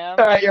Jacked Cam.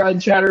 All right, you're on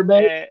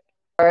Chaturbate.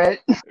 All right.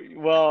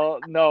 Well,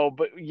 no,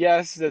 but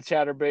yes, the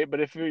Chaturbate. But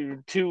if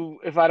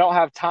I don't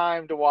have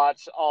time to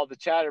watch all the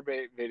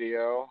Chaturbate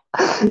video,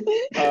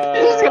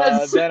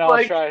 then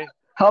I'll try.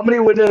 How many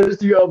windows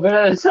do you open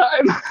at a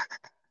time?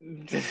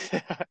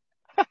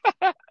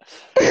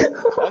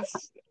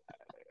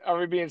 Are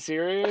we being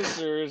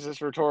serious, or is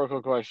this a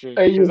rhetorical question?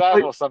 Because I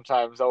will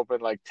sometimes open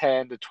like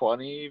 10 to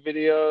 20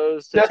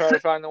 videos to try to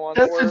find the one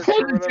that works. That's the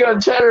tendency on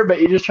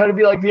Chaturbate. You just try to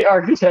be like the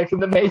architect in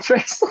the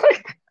Matrix.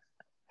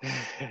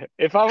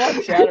 If I'm on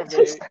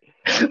Chaturbate,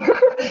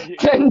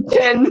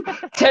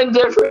 10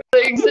 different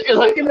things that you're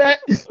looking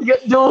at. You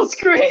got dual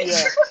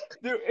screens. Yeah.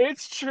 Dude,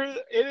 it's true.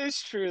 It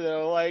is true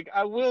though. Like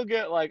I will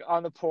get like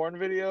on the porn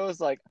videos.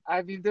 Like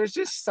I mean, there's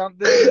just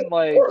something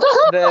like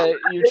that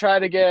you try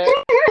to get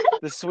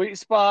the sweet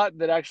spot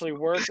that actually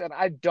works. And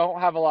I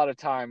don't have a lot of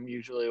time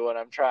usually when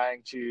I'm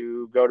trying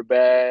to go to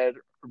bed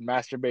or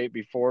masturbate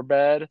before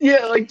bed.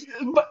 Yeah,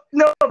 but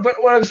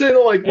what I'm saying,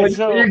 like when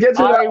you get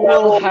to that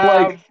level,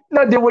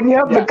 when you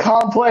have the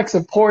complex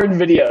of porn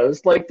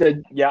videos, like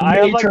the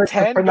matrix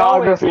of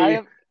pornography.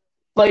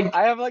 I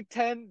have like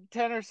 10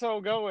 or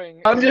so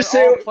going. I'm just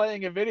saying, all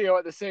playing a video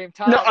at the same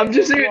time. No, I'm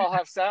just saying, I'll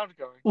have sound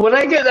going. When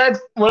I get to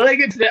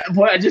that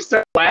point, I just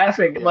start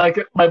laughing. Yeah. Like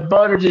my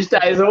butter just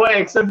dies away.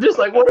 Because I'm just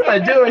like, what am I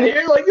doing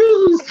here? Like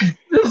this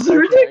is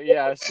ridiculous.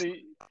 Yeah.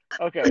 See.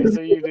 Okay,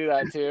 so you do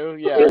that too.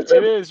 Yeah, it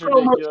is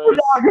ridiculous.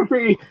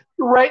 Pornography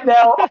right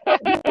now.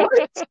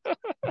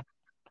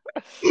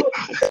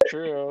 It's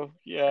true.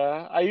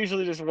 Yeah,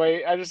 usually just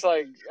wait. I'm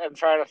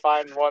trying to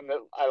find one that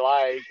I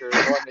like or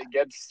one that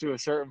gets to a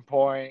certain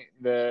point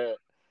that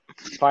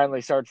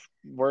finally starts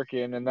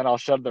working, and then I'll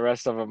shut the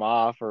rest of them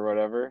off or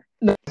whatever.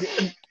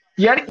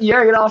 You gotta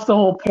get off the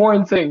whole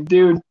porn thing,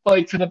 dude.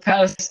 Like for the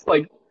past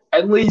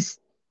at least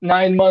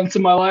 9 months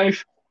of my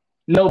life,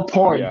 no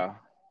porn. Yeah.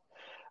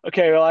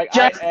 Okay, well,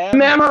 just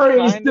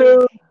memories,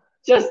 dude.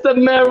 Just the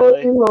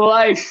memory of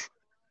life.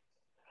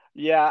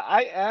 Yeah,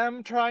 I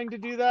am trying to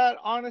do that,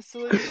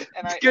 honestly,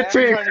 and I am trying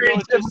to go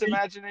with just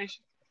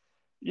imagination.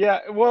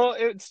 Yeah, well,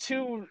 it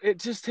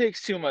just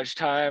takes too much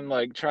time.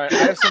 Like sometimes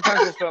I'll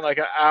spend like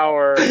an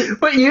hour.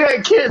 But you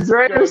got kids,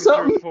 right, or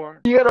something?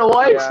 You got a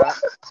wife?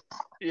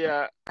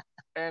 Yeah,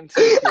 and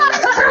 2 kids.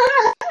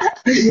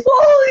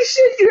 Holy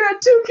shit, you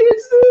got 2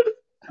 kids, dude.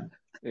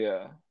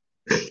 Yeah.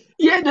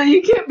 Yeah, no,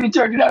 you can't be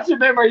jerking off your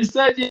memory.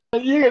 Said you're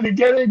gonna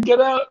get in,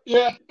 get out.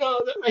 Yeah, no,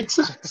 that makes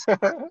sense.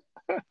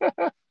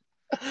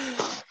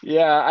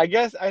 Yeah, I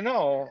guess I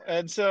know.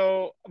 And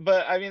so,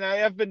 but I mean, I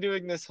have been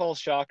doing this whole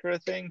chakra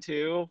thing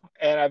too,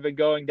 and I've been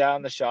going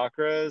down the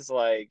chakras.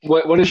 Like,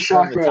 what is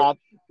chakra?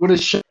 What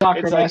is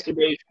chakra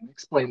masturbation?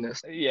 Explain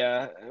this.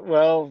 Yeah,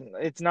 well,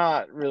 it's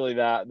not really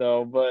that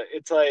though, but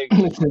it's like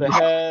the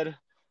head,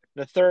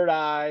 the third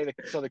eye,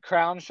 so the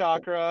crown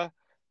chakra.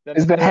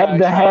 Is the head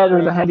the head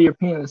or the head of your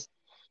penis?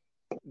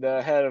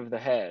 The head of the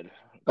head.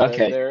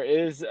 Okay. There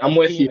is a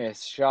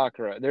penis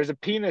chakra. There's a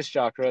penis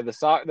chakra. The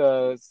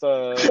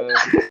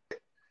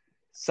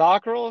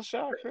sacral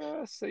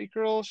chakra.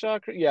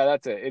 Yeah,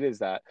 that's it. It is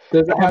that.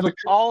 Does it have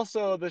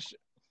also the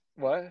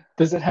what?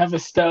 Does it have a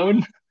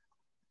stone?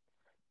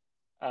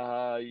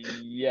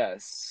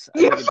 Yes. I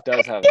think it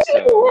does have a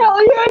stone.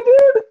 Hell yeah,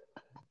 dude.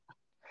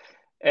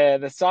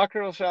 And the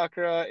sacral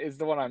chakra is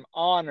the one I'm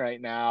on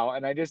right now,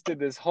 and I just did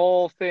this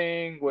whole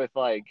thing with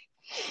like.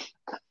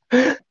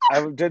 I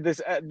did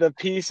the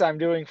piece I'm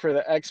doing for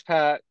the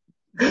expat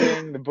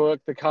thing, the book,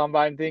 the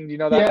Combine thing. Do you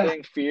know that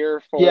thing, Fear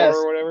 4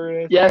 or whatever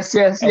it is? Yes.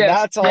 And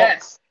that's all.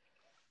 Yes.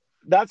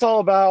 That's all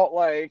about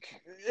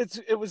like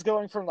it was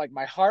going from like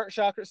my heart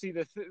chakra. See,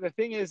 the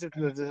thing is that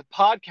the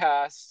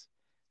podcast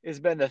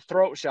has been the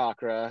throat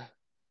chakra.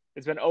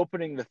 It's been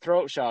opening the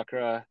throat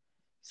chakra.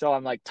 So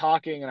I'm like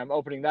talking and I'm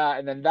opening that,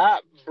 and then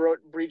that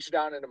breached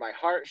down into my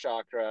heart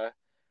chakra,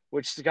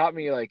 which got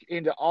me like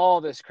into all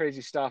this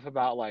crazy stuff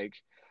about like.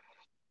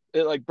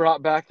 It like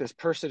brought back this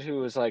person who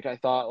was like I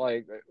thought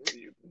like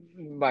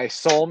my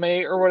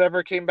soulmate or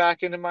whatever came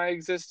back into my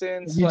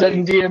existence. You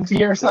did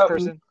DMT or something?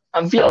 Person.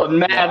 I'm feeling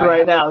mad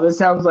right now. This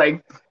sounds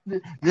like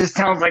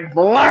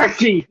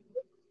malarkey.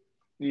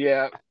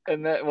 Yeah,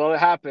 and that it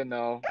happened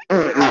though.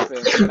 It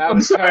happened.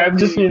 I'm sorry, I'm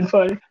just being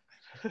funny.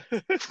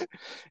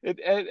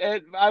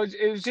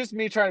 It was just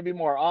me trying to be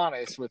more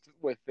honest with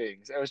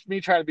things. It was me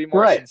trying to be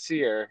more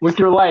sincere with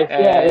your life.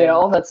 Yeah,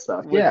 all that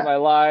stuff. With my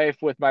life,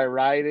 with my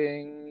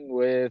writing,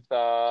 with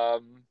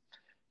because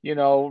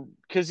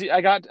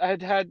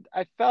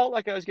I felt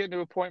like I was getting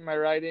to a point in my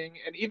writing,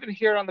 and even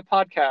here on the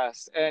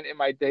podcast and in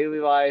my daily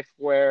life,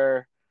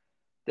 where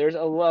there's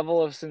a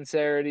level of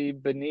sincerity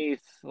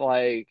beneath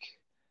like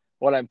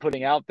what I'm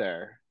putting out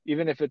there,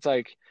 even if it's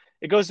like.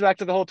 It goes back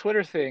to the whole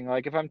Twitter thing.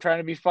 Like if I'm trying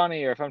to be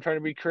funny or if I'm trying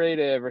to be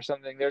creative or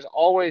something, there's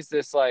always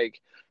this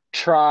like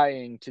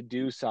trying to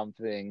do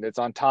something that's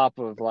on top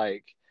of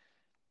like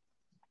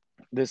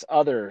this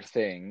other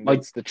thing. Like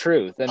it's the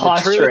truth. And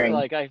posturing. The truth, the posturing.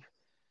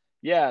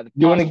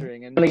 You want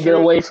to get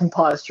away from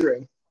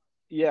posturing.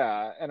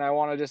 Yeah. And I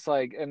want to just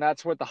like, and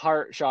that's what the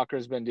heart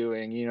chakra's been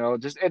doing,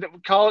 just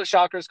call it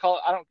chakras,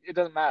 it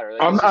doesn't matter.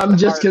 Like, I'm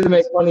just going to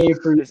make fun of you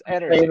for this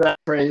energy. That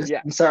phrase.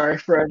 Yeah. I'm sorry,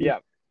 Fred. Yeah.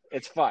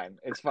 It's fine.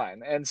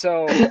 And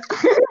so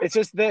it's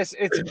just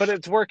but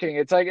it's working.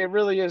 It's like, it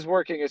really is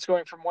working. It's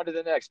going from one to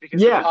the next because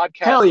the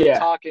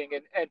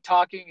podcast and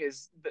talking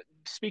is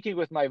speaking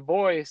with my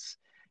voice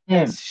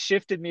has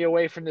shifted me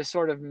away from this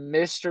sort of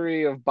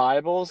mystery of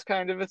Bibles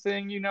kind of a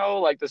thing,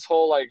 like this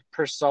whole like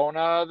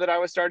persona that I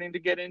was starting to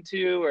get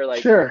into or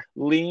like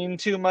lean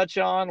too much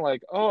on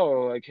like,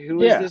 oh, like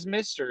who is this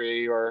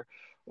mystery or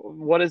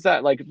what is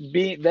that? Like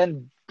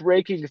then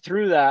breaking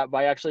through that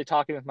by actually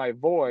talking with my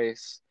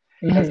voice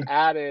has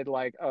added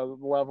like a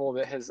level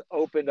that has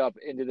opened up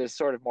into this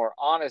sort of more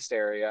honest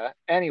area.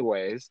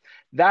 Anyways,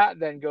 that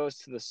then goes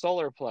to the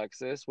solar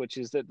plexus, which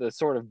is the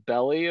sort of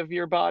belly of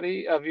your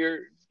body, of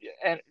your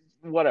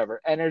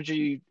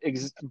energy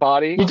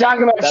body. You're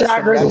talking about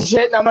chakras and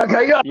shit, and I'm gonna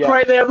cut you off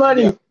right there,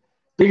 buddy.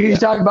 Because you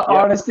talk about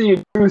honesty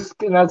and truth,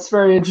 and that's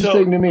very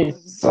interesting to me.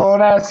 So I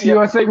want to ask you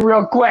a thing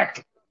real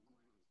quick.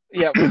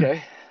 Yeah,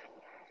 okay.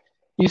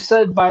 You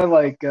said by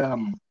like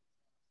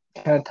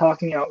kind of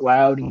talking out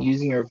loud and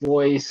using your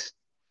voice,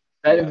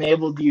 that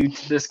enabled you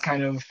to this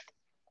kind of,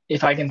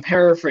 if I can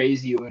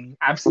paraphrase you and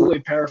absolutely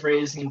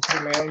paraphrase and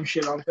put my own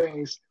shit on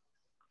things,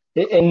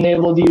 it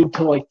enabled you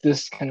to like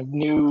this kind of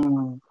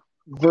new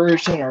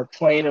version or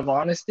plane of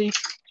honesty.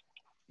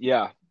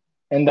 Yeah.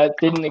 And that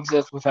didn't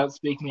exist without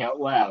speaking out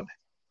loud.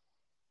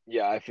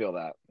 Yeah, I feel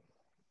that.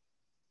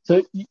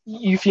 So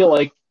you feel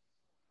like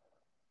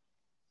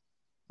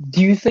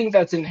do you think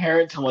that's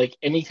inherent to like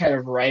any kind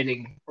of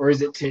writing, or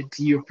is it to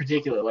you in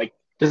particular? Like,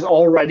 does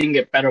all writing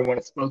get better when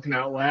it's spoken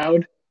out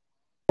loud,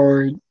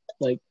 or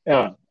like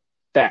that?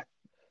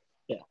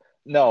 Yeah.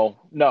 No,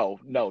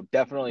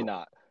 definitely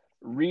not.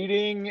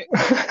 Reading,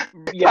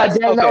 yes.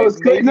 God, okay,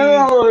 maybe,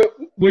 no.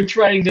 Which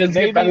writing doesn't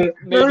get better?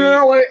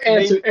 No.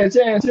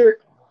 Answer.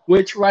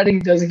 Which writing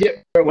doesn't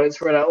get better when it's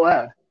read out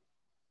loud?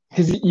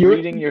 Because you're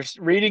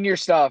reading your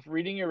stuff,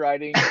 reading your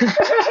writing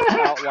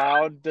out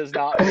loud does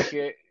not make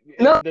it.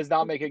 Does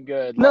not make it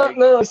good.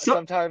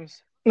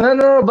 Sometimes.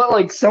 No. But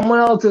like someone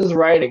else is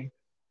writing,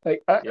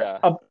 like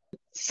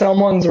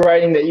someone's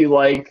writing that you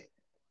like,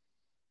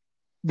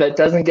 that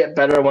doesn't get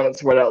better when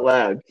it's read out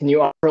loud. Can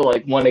you offer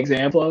like one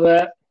example of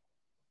that?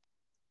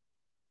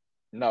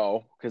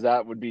 No, because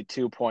that would be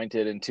too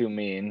pointed and too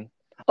mean.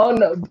 Oh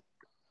no,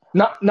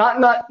 not.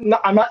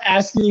 I'm not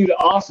asking you to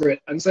offer it.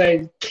 I'm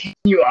saying, can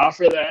you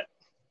offer that,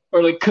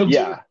 or like could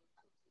you?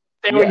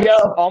 There we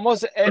go.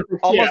 Almost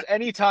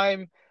any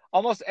time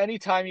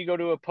you go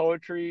to a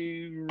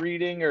poetry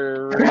reading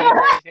or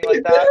anything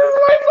like that. This is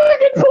my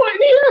fucking point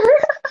here.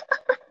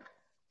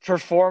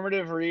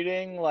 Performative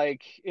reading,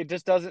 like it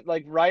just doesn't,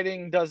 like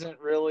writing doesn't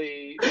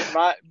really.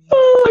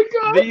 Oh my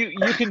god!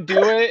 You can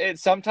do it. It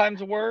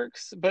sometimes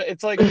works, but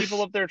it's like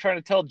people up there trying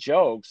to tell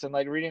jokes and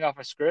like reading off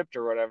a script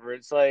or whatever.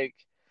 It's like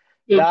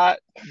that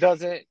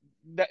doesn't.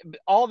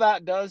 All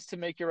that does to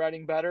make your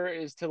writing better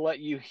is to let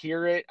you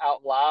hear it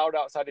out loud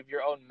outside of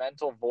your own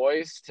mental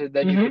voice. To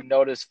then you can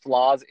notice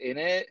flaws in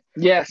it.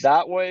 Yes,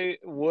 that way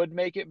would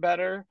make it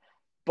better.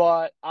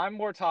 But I'm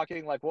more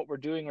talking like what we're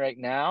doing right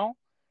now.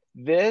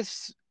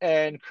 This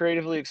and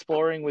creatively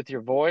exploring with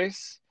your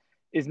voice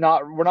is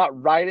not, we're not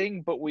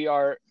writing, but we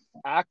are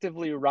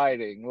actively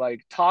writing.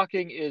 Like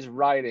talking is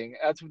writing.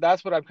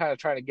 That's what I'm kind of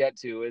trying to get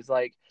to, is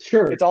like,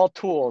 it's all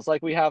tools.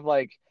 Like we have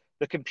like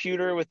the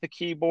computer with the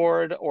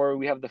keyboard, or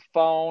we have the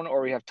phone,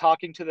 or we have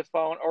talking to the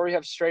phone, or we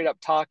have straight up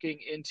talking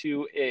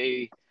into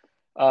a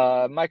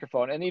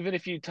microphone. And even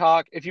if you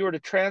were to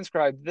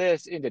transcribe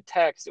this into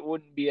text, it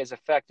wouldn't be as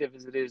effective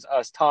as it is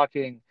us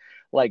talking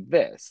like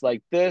this.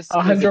 Like this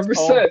 100%. Is its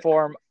own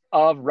form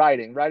of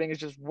writing. Writing is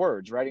just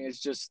words. Writing is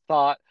just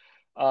thought.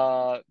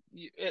 At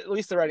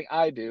least the writing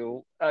I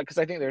do, because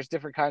I think there's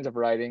different kinds of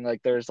writing.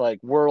 Like there's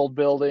like world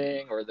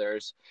building, or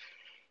there's,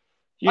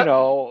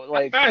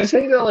 like I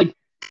think that like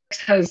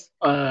text has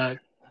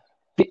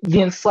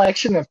the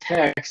inflection of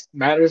text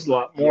matters a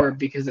lot more,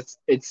 because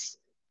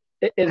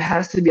it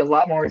has to be a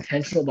lot more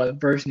intentional by the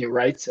person who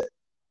writes it.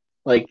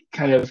 Like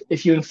kind of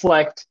if you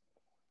inflect,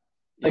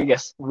 I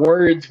guess,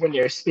 words when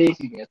you're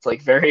speaking, it's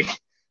like very,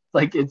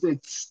 like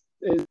it's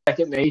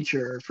second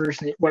nature or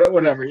first nature,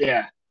 whatever.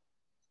 Yeah,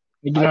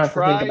 you don't have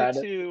to think about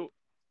it.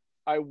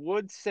 I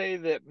would say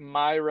that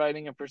my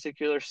writing in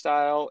particular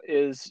style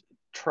is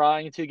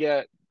trying to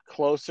get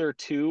closer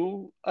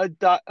to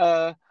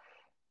the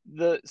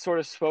sort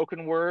of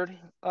spoken word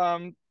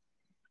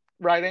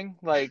writing,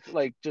 like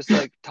just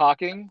like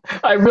talking.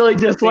 I really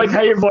just like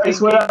how your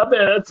voice went up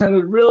there. That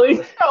sounded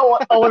really.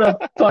 I want to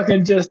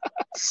fucking just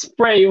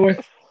spray you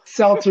with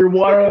seltzer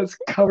water that's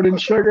covered in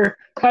sugar.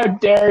 How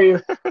dare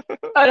you?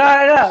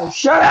 I know.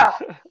 Shut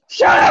up,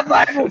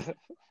 Michael.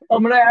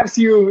 I'm gonna ask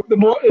you the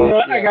more.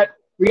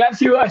 We got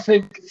through, I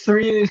think,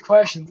 3 of these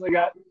questions. I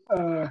got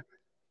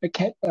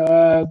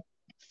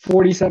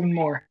 47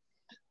 more.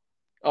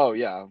 Oh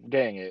yeah,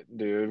 dang it,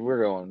 dude.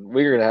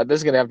 This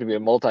is gonna have to be a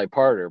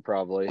multi-parter,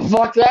 probably.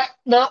 Fuck that.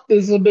 No,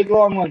 this is a big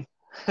long one.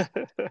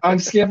 I'm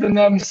skipping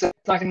them so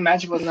I can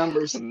match up with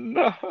numbers.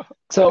 No.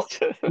 So,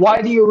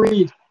 why do you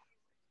read?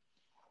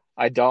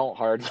 I don't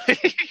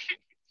hardly.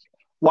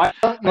 Why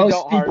don't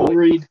most people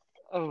read?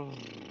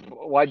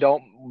 Why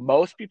don't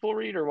most people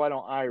read, or why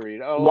don't I read?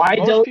 Why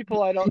don't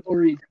people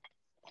read?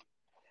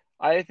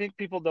 I think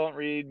people don't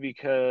read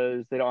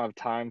because they don't have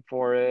time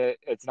for it.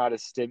 It's not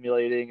as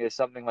stimulating as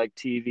something like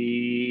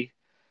TV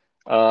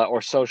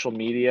or social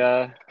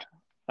media.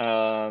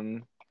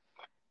 You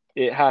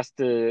have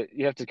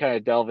to kind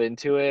of delve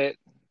into it.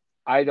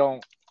 I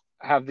don't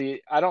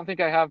think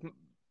I have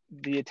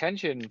the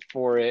attention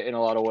for it in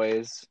a lot of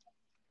ways.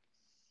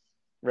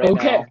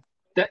 Okay.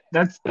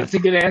 That's a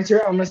good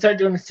answer. I'm gonna start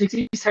doing a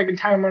 60-second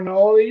timer on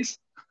all of these.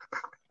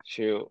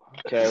 Shoot.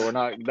 Okay, we're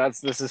gonna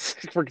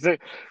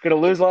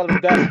lose a lot of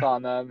the depth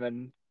on them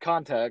and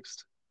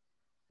context.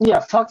 Yeah,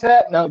 fuck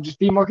that. No, just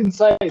be more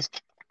concise.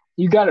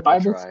 You got it,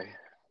 Bible.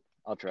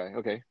 I'll try.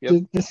 Okay.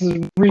 Yep. This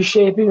is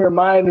reshaping your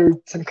mind or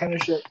some kind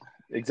of shit.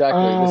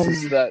 Exactly.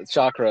 This is that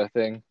chakra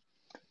thing.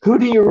 Who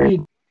do you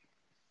read?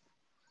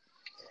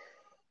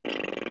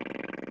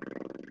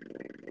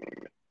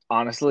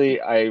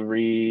 Honestly, I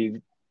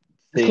read.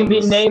 This can be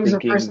names or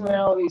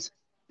personalities.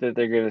 That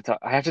they're going to talk.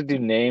 I have to do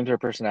names or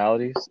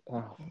personalities?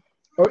 Oh.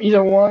 Or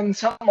either one,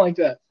 something like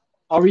that.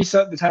 I'll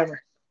reset the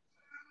timer.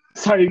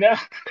 Starting now.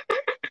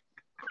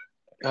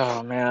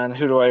 Oh, man.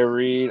 Who do I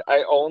read?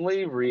 I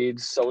only read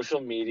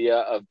social media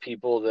of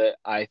people that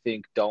I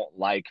think don't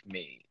like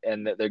me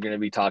and that they're going to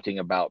be talking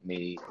about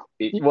me.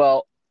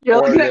 Well,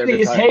 you're looking at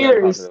these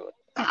haters.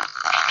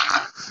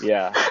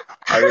 Yeah,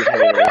 I read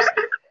haters.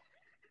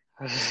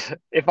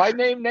 If I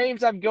name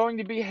names, I'm going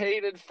to be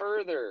hated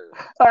further.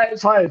 All right,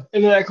 fine.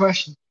 Into that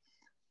question.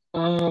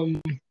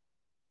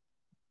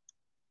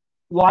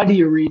 Why do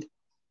you read?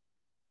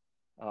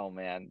 Oh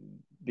man,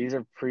 these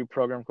are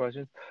pre-programmed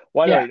questions.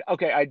 Why do I read?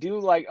 Okay, I do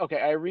like.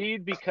 Okay, I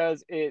read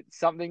because it's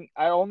something.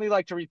 I only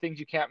like to read things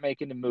you can't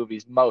make into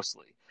movies,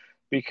 mostly,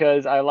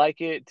 because I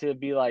like it to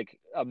be like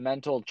a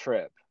mental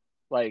trip,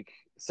 like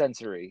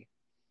sensory.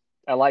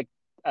 I like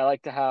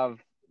to have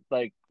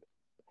like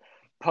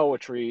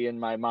poetry in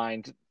my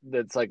mind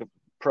that's like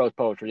prose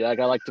poetry. Like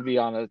I like to be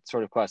on a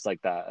sort of quest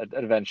like that, an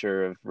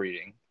adventure of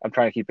reading. I'm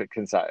trying to keep it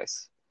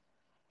concise.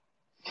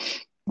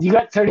 You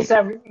got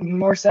 37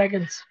 more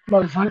seconds,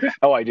 motherfucker.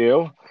 Oh, I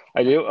do.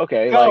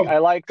 Okay. Go,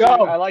 like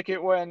I like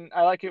it when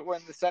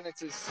the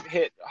sentences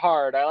hit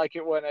hard. I like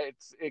it when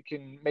it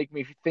can make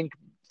me think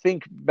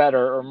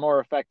better or more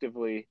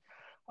effectively.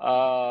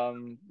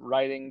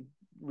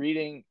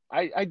 Reading.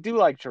 I do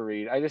like to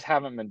read. I just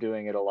haven't been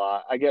doing it a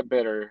lot. I get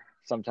bitter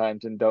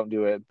sometimes and don't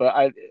do it,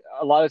 but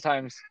a lot of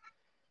times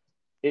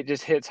it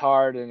just hits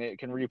hard and it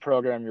can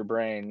reprogram your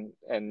brain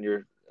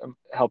and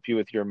help you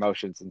with your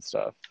emotions and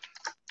stuff.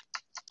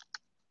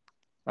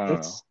 I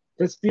don't know.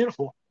 That's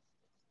beautiful.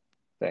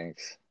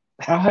 Thanks.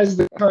 How has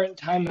the current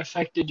time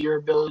affected your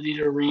ability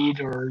to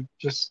read, or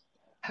just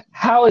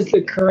how is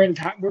the current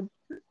time?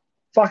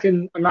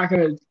 I'm not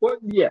gonna.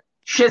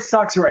 Shit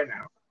sucks right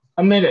now.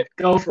 Admit it.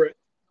 Go for it.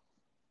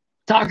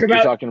 Talk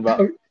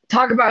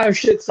about how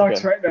shit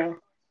sucks right now.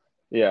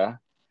 Yeah.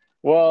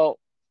 Well,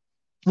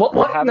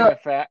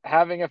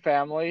 having a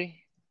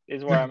family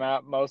is where I'm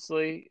at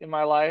mostly in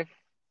my life,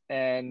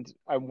 and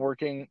I'm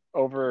working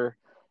over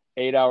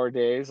 8-hour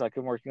days. Like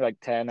I'm working like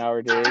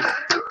 10-hour days,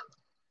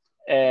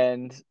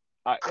 and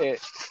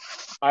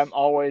I'm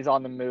always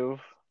on the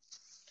move.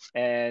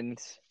 And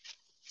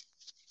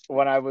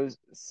when I was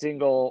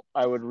single,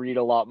 I would read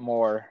a lot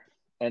more,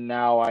 and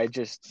now I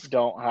just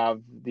don't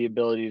have the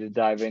ability to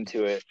dive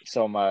into it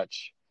so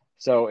much.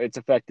 So it's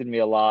affected me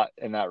a lot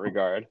in that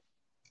regard.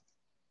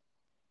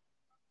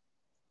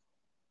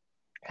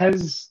 Do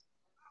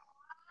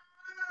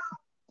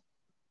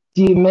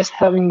you miss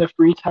having the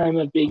free time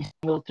of being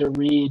able to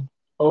read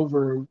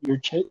over your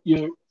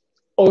children?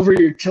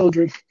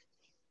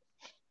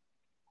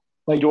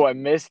 Like, do I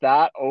miss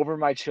that over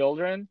my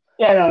children?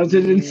 Yeah, no, it's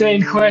an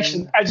insane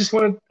question. I just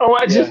want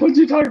you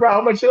to talk about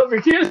how much you love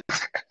your kids.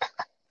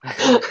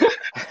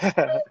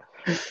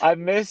 I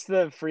miss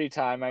the free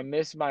time. I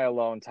miss my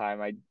alone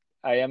time.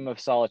 I am a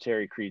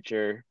solitary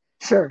creature.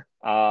 Sure.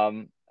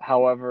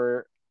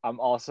 However, I'm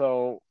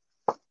also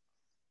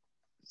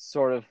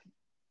sort of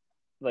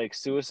like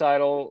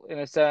suicidal in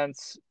a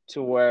sense,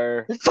 to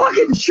where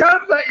fucking shut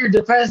up about your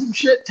depressive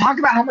shit. Talk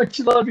about how much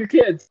you love your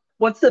kids.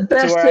 What's the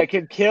best? To where I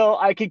could kill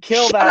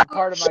that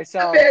part of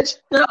myself. Bitch.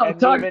 No,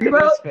 talk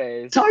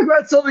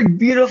about something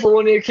beautiful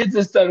one of your kids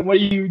has done, where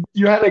you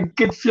had a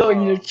good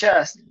feeling in your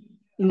chest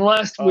in the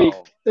last week.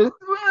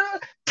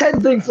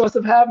 10 things must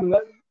have happened.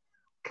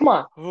 Come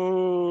on.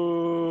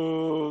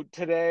 Ooh,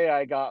 today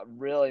I got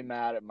really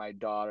mad at my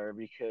daughter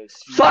because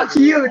she fuck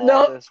you.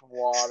 No,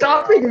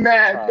 stop being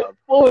mad.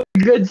 Oh,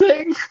 good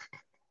thing.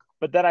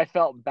 But then I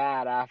felt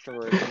bad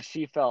afterwards, and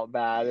she felt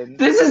bad. And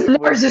this is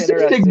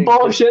narcissistic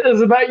bullshit. It's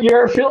about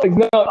your feelings.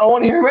 No, I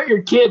want to hear about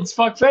your kids.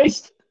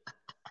 Fuckface.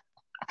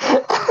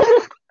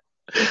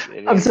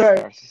 I'm sorry.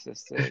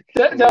 Narcissistic.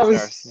 That was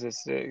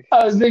narcissistic.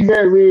 I was being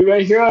very rude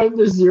right here.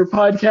 This is your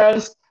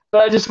podcast.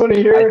 But I just want to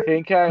hear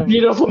a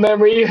beautiful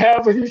memory you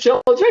have with your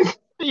children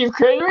that you've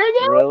created right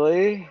now.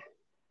 Really?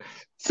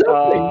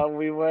 Something.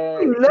 We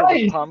went to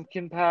the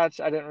pumpkin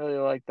patch. I didn't really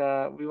like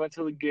that. We went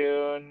to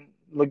Lagoon.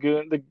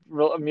 The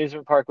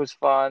amusement park was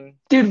fun.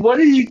 Dude, what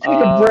did you take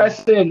a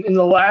breath in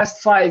the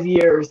last 5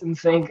 years and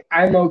think,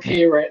 I'm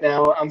okay right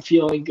now, I'm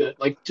feeling good?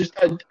 Like, just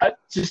an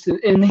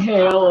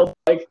inhale of,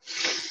 like,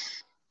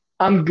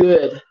 I'm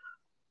good.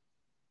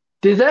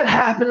 Did that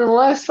happen in the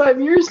last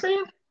 5 years,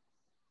 man?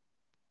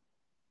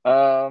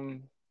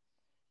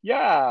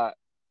 Yeah.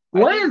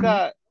 When?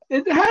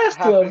 It has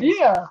to have,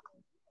 yeah.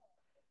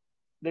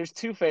 There's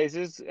two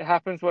phases. It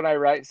happens when I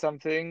write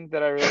something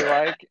that I really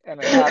like, and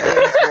it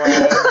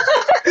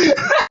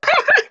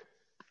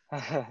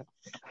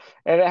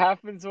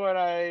happens when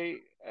I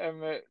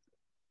am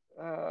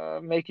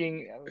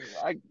making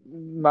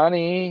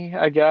money,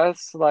 I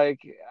guess. Like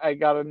I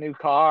got a new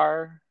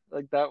car.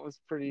 Like that was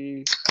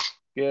pretty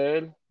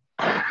good.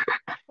 Just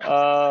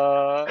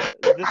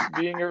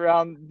being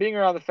around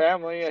the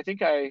family. I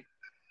think I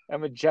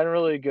am a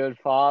generally good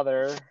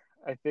father.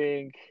 I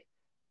think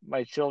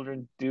my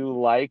children do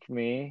like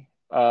me.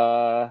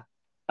 I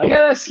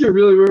gotta ask you a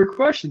really weird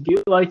question. Do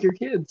you like your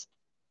kids?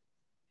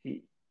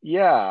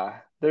 Yeah,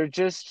 they're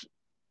just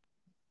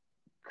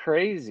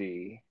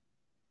crazy.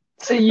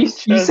 So you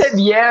said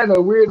yeah in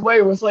a weird way.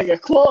 It was like a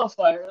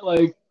qualifier.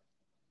 Like,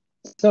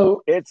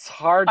 so it's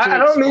hard to I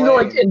don't mean to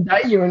like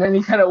indict you in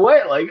any kind of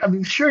way. Like,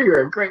 I'm sure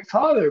you're a great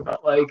father,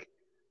 but like,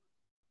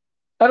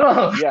 I don't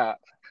know. Yeah.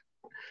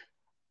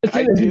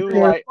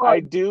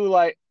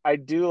 I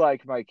do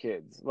like my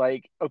kids.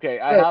 Like, okay,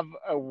 I have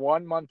a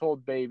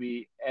 1-month-old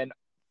baby, and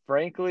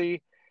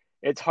frankly,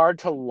 it's hard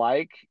to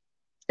like.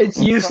 It's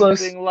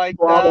useless. Something like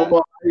blah, that. Blah,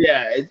 blah.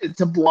 Yeah,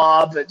 it's a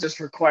blob that just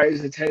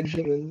requires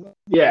attention, and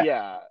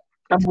yeah,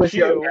 I'm with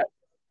you.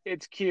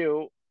 It's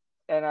cute,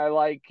 and I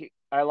like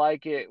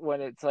it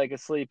when it's like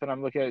asleep and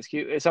I'm looking at it. It's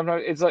cute.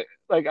 Sometimes it's like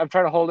I'm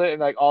trying to hold it, and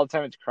like all the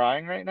time it's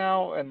crying right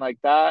now, and like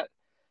that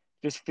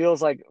just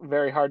feels like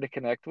very hard to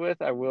connect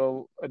with. I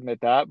will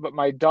admit that. But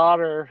my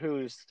daughter,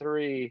 who's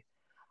 3,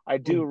 I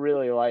do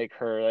really like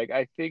her. Like,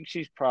 I think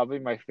she's probably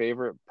my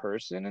favorite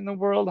person in the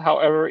world.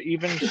 However,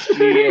 even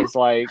she is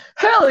like,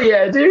 hell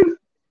yeah, dude.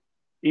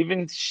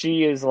 Even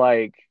she is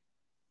like,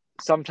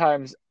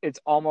 sometimes it's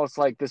almost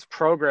like this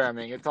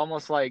programming. It's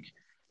almost like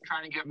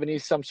trying to get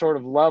beneath some sort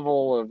of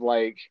level of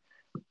like,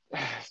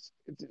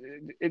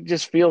 it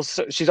just feels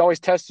so, she's always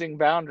testing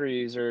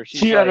boundaries, or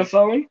she's she like, on a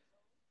phone.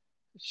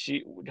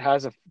 She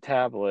has a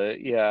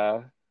tablet,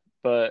 yeah,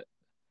 but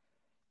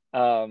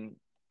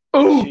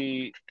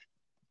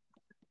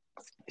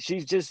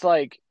she's just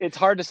like, it's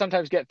hard to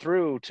sometimes get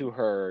through to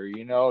her,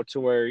 to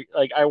where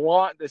like I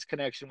want this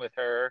connection with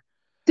her.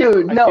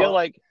 Dude, no. I feel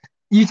like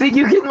you think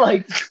you can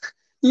like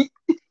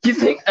you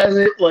think as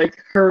it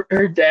like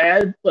her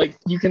dad, like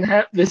you can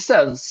have, this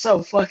sounds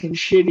so fucking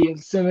shitty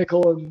and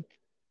cynical, and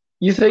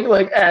you think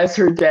like as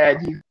her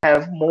dad you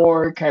have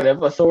more kind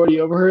of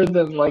authority over her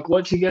than like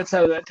what she gets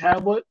out of that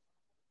tablet?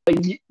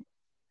 Like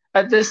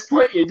at this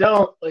point you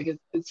don't. Like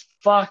it's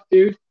fucked,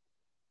 dude.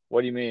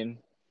 What do you mean?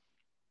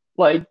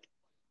 Like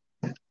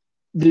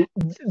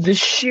the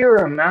sheer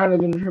amount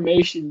of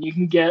information you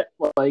can get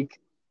like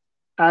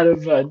out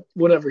of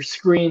whatever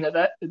screen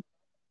that.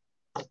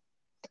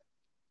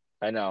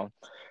 I know.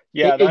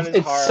 Yeah,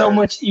 it's hard. So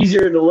much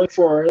easier to look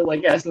for,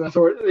 like as an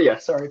authority. Yeah,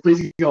 sorry.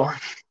 Please go on.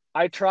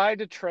 I tried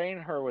to train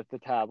her with the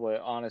tablet,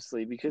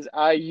 honestly, because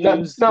I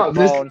use the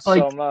phone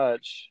so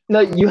much. No,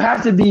 you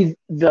have to be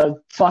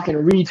the fucking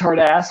retard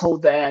asshole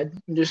dad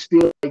and just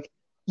be like,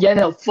 yeah,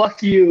 no,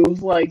 fuck you.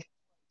 Like,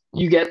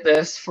 you get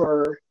this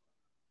for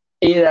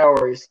 8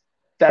 hours.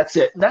 That's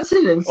it. That's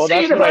an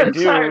insane amount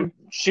of time.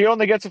 She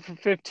only gets it for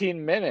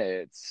 15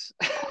 minutes.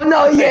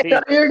 No, yeah,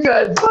 no, you're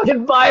good.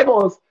 Fucking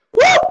Bibles.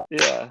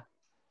 Woo!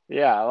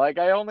 Yeah, like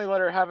I only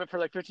let her have it for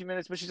like 15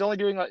 minutes, but she's only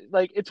doing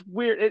like it's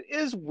weird. It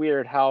is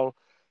weird how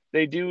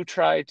they do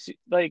try to,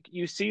 like,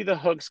 you see the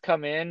hooks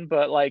come in,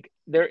 but like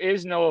there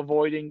is no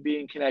avoiding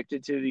being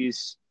connected to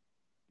these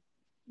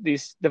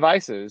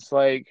devices.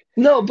 Like,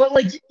 no, but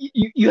like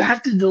you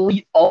have to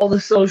delete all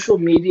the social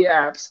media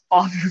apps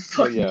off your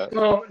fucking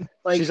phone.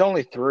 Like, she's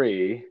only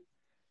 3.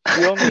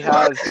 She only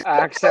has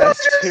access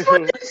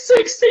to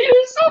 16 or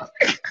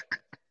something.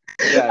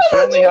 Yeah, she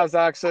only has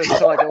access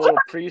to like a little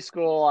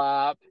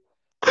preschool app,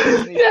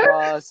 Disney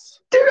Plus.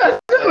 Dude, I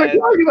thought we were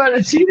talking about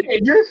a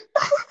teenager.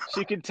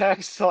 She can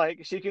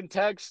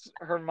text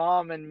her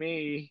mom and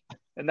me,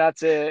 and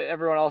that's it.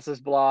 Everyone else is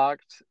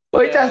blocked.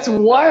 Wait, that's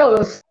wild.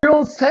 A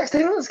 3-year-old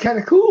texting? That's kind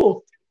of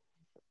cool.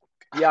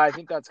 Yeah, I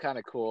think that's kind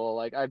of cool.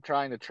 Like, I'm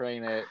trying to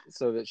train it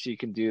so that she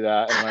can do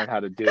that and learn how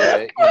to do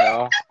it, you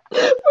know?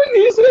 When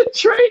you said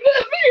train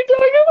it, you're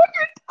talking about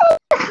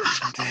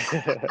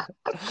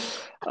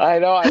I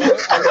know. I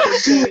didn't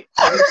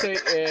say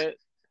it.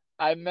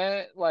 I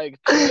meant, like,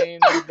 train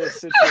the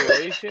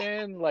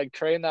situation, like,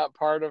 train that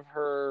part of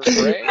her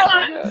brain,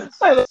 I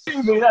guess. I don't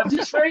even mean I'm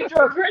just very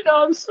drunk right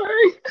now. I'm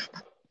sorry.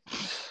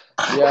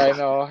 Yeah, I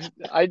know.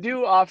 I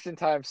do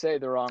oftentimes say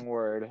the wrong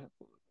word.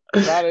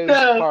 That is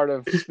part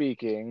of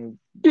speaking.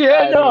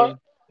 Yeah, I mean,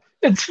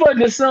 it's fun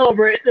to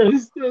celebrate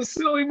those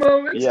silly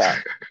moments. Yeah.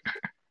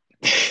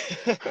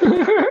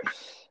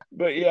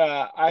 But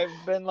yeah, I've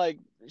been like,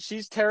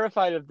 she's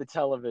terrified of the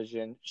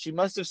television. She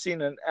must have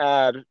seen an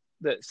ad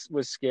that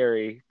was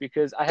scary,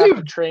 because I have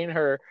to train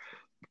her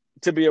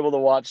to be able to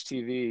watch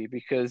TV,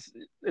 because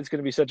it's going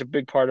to be such a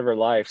big part of her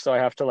life. So I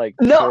have to like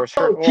force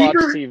her to watch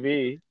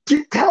TV.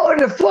 Tell her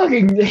to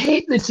fucking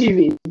hate the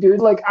TV, dude.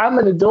 Like, I'm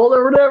an adult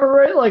or whatever,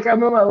 right? Like,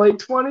 I'm in my late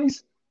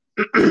 20s.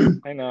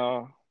 I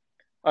know.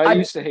 I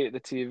used to hate the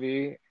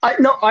TV.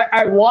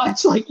 I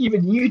watch like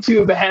even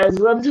YouTube ads,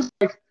 and I'm just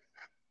like,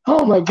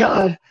 oh my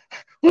god,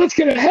 what's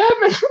gonna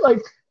happen?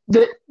 Like,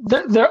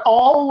 they're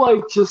all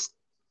like, just,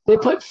 they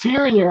put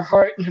fear in your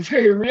heart in a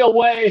very real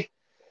way.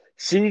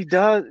 She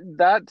does.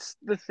 That's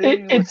the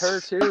thing with her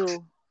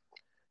too.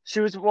 She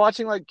was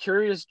watching like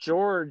Curious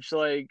George,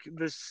 like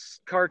this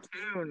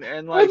cartoon,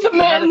 and like with the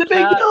man in the big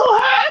yellow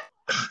hat.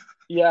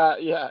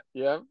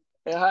 Yeah.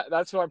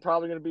 That's what I'm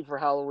probably gonna be for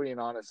Halloween.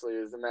 Honestly,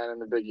 is the man in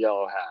the big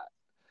yellow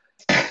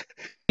hat.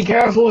 Be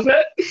careful with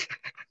it.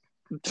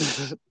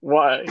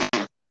 Why?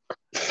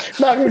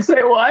 Not gonna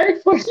say why.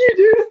 Fuck you,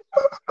 dude.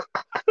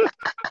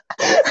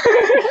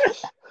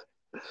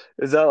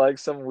 Is that like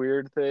some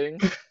weird thing?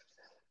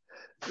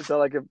 Is that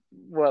like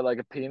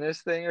a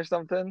penis thing or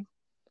something?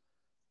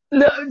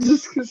 No,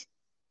 just because.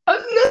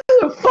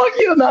 No, fuck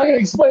you. I'm not gonna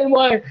explain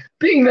why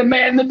being the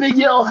man in the big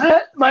yellow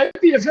hat might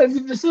be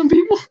offensive to some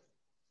people.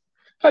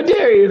 How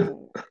dare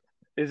you?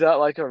 Is that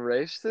like a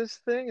racist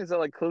thing? Is that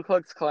like Ku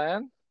Klux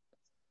Klan?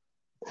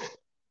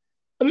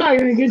 I'm not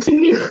going to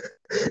continue.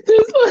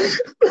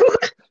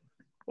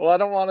 Well, I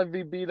don't want to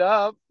be beat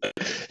up.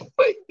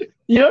 Wait,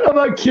 you don't know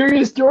about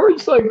Curious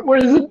George? Like,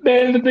 where does the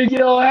man in the big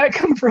yellow hat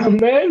come from,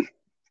 man?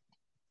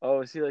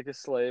 Oh, is he like a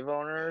slave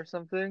owner or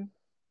something?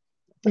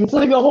 It's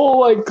like a whole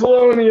like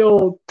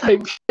colonial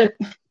type shit.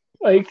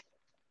 Like,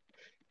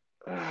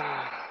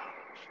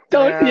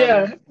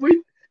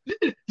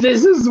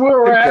 this is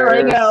where we're at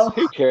right now.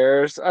 Who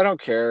cares? I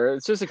don't care.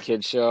 It's just a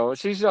kid show.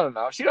 She don't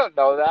know. She don't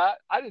know that.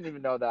 I didn't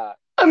even know that.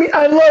 I mean,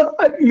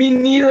 me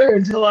neither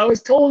until I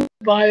was told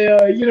by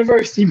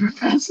university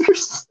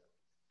professors.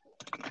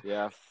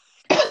 Yeah.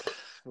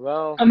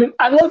 Well, I mean,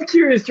 I love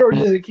Curious George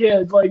as a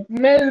kid. Like,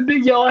 man in the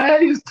big yellow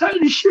hat, he was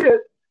tight as shit.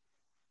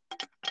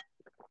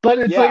 But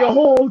it's like a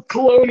whole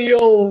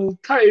colonial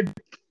type.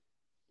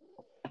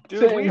 Dude,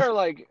 thing. We are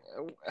like,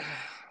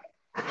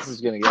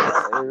 this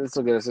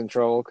will get us in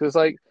trouble because,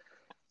 like,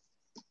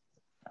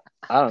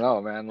 I don't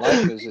know, man.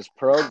 Life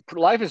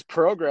is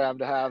programmed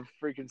to have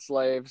freaking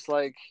slaves.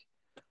 Like,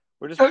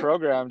 we're just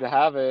programmed to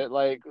have it.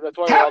 Like, that's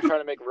why we're all trying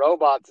to make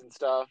robots and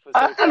stuff.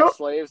 It's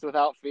slaves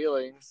without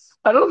feelings.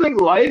 I don't think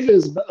life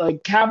is, but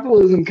like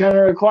capitalism kind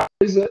of requires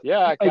it. Yeah,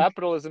 like,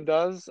 capitalism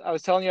does. I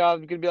was telling you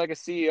I'm gonna be like a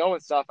CEO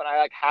and stuff, and I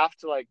like have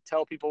to like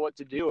tell people what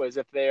to do as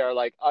if they are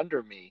like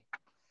under me.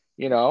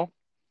 You know,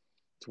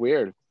 it's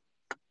weird.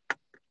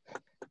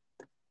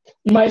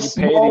 My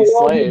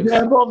small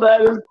example of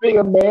that is being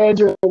a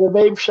manager at a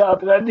vape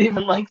shop, and I didn't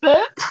even like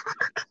that.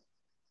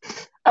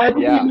 I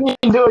didn't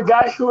even to a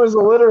guy who was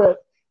illiterate.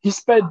 He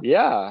spelled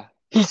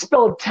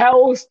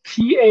Towels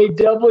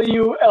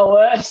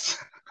TAWLS.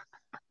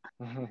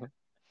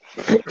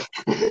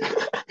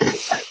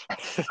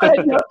 I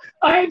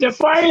had to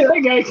fire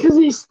that guy because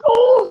he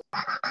stole.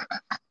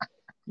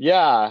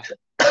 Yeah.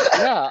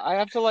 I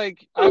have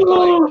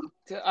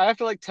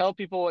to tell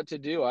people what to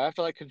do. I have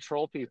to like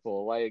control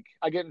people. Like,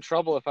 I get in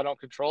trouble if I don't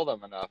control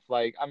them enough.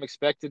 Like, I'm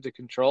expected to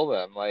control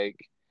them.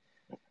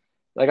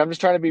 Like I'm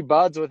just trying to be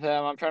buds with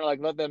them. I'm trying to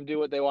like let them do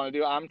what they want to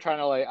do. I'm trying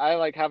to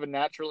I have a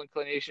natural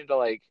inclination to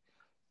like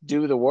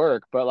do the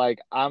work, but like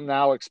I'm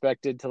now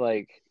expected to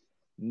like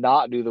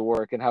not do the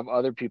work and have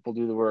other people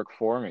do the work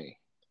for me.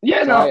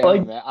 Yeah,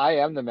 so I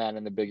am the man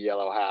in the big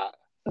yellow hat.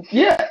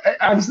 Yeah,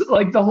 I'm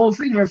like the whole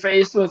thing we're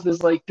faced with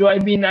is like, do I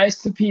be nice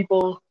to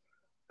people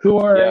who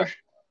are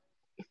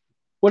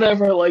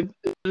whatever, like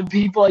the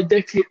people I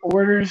dictate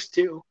orders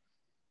to,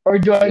 or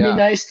do I be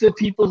nice to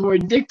people who are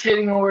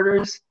dictating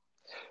orders?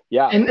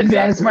 Yeah, and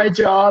advance my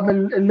job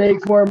and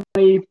make more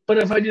money. But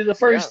if I do the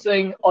first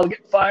thing, I'll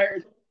get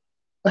fired.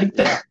 Like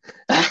that.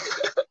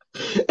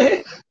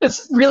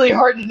 It's really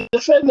hard to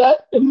defend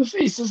that in the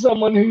face of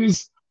someone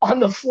who's on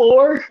the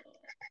floor.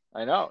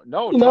 I know.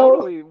 No,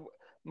 totally.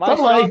 My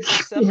shop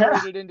is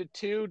separated into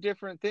two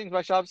different things.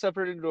 My shop's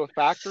separated into a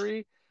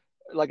factory,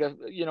 like a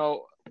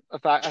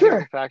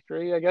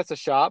factory, I guess, a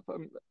shop,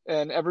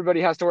 and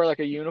everybody has to wear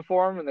like a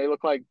uniform, and they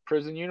look like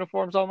prison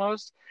uniforms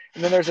almost.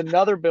 And then there's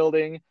another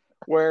building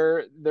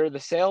where they're the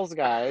sales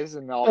guys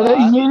and all that. They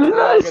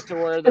get to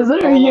wear their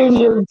polo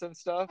shirts and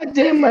stuff. God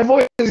damn, my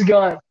voice is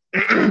gone.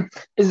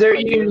 Is there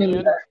a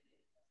union there?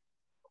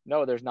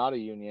 No, there's not a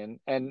union.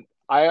 And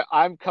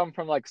I'm come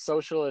from like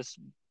socialist,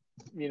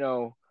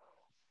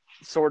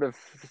 sort of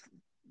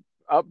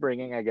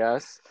upbringing, I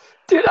guess.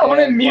 Dude, I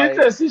want to mute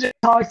this and just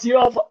talk to you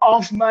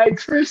off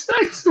mic for a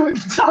second so we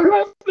can talk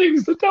about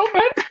things that don't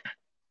matter.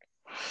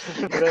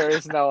 There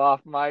is no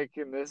off mic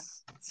in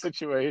this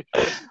situation.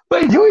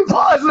 Wait, can we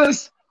pause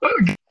this?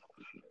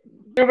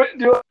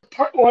 Do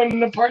part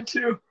one and part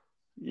two.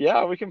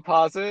 Yeah, we can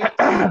pause it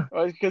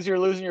because you're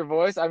losing your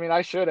voice. I mean,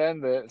 I should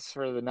end this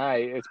for the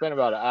night. It's been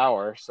about an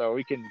hour, so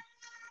we can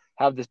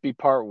have this be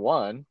part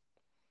one.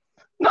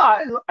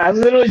 No, I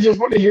literally just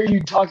want to hear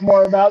you talk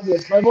more about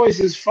this. My voice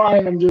is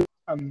fine.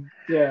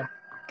 Yeah.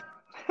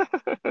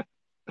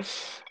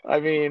 I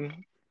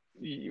mean,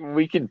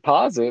 we can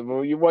pause it.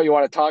 But you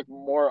want to talk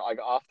more like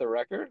off the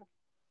record?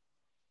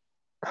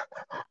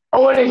 I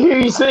want to hear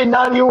you say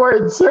naughty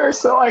words, sir,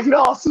 so I can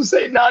also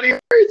say naughty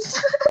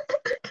words.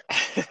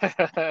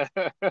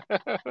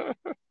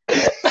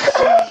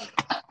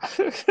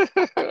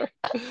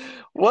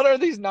 What are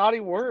these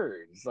naughty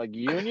words? Like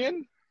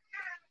union?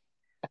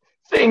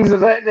 Things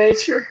of that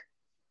nature.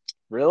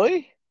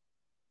 Really?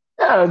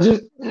 No,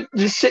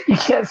 just shit you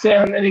can't say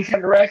on any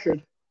kind of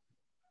record.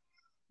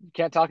 You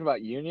can't talk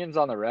about unions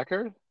on the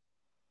record?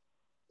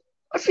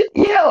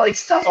 Yeah, like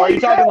stuff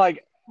like that. Are you talking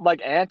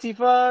like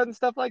Antifa and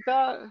stuff like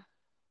that?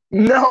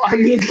 No, I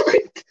mean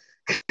like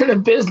kind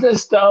of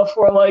business stuff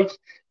where like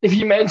if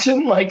you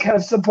mention like kind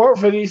of support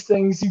for these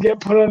things, you get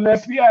put on an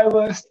FBI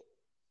list.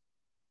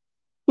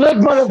 Look,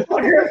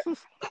 motherfucker,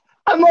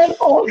 I'm on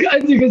all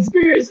kinds of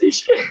conspiracy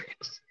shit.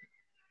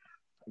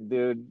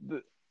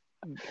 Dude,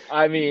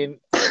 I mean,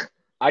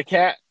 I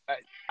can't.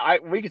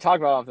 We could talk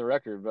about it off the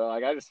record, but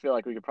like I just feel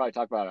like we could probably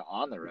talk about it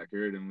on the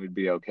record and we'd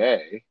be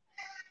okay.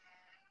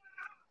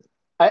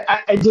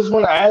 I just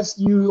want to ask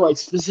you like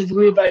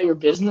specifically about your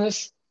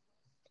business.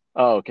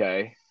 Oh,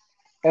 okay.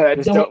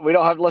 we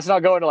don't have. Let's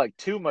not go into like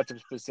too much of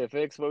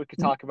specifics, but we could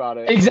talk about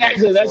it.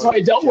 Exactly. Like, that's why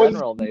I don't want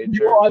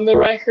you on the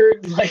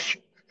record.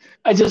 Like,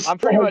 I'm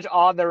pretty much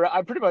on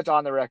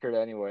the record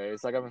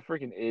anyways. Like, I'm a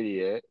freaking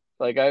idiot.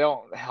 Like, I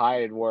don't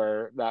hide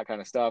where that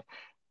kind of stuff.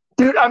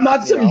 Dude, I'm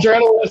not some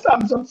journalist.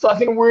 I'm some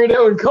fucking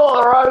weirdo in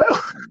Colorado.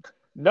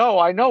 No,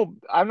 I know.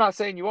 I'm not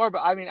saying you are,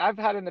 but I mean, I've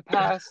had in the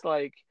past,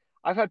 like,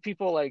 I've had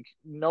people like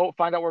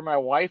find out where my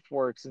wife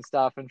works and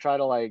stuff, and try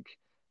to like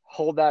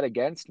hold that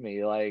against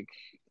me, like,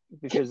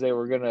 because they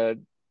were gonna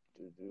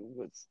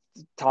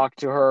talk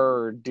to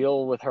her or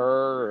deal with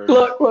her. Or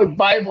look,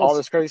 Bibles. All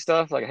this crazy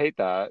stuff. Like, I hate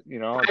that.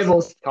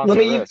 Bibles. Let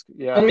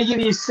me give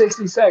you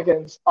 60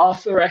 seconds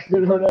off the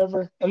record or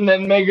whatever, and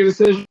then make a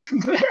decision from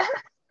there.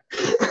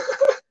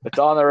 It's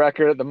on the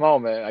record at the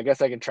moment. I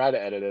guess I can try to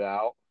edit it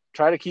out.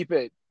 Try to keep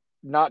it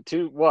not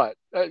too what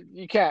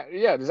you can't.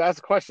 Yeah, just ask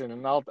a question,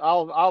 and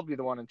I'll be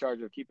the one in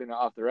charge of keeping it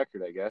off the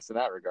record, I guess, in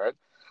that regard.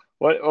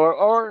 What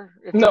or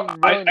if no, you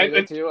really need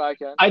it to, I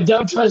can. I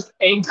don't trust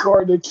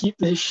Anchor to keep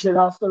this shit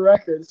off the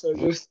record. So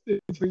just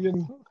if we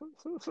can.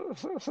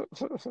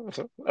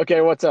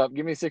 Okay, what's up?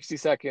 Give me 60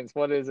 seconds.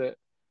 What is it?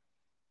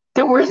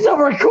 Dude, we're still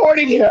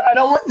recording here. I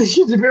don't want this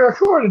shit to be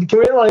recorded.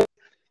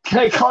 Can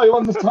I call you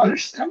on the phone or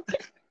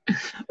something?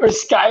 Or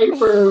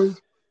Skype or...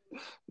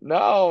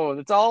 No,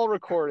 it's all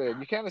recorded.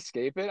 You can't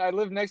escape it. I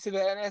live next to the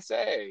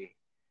NSA.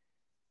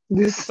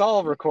 It's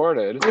all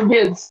recorded.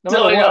 You're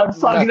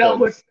fucking up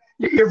with...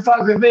 You're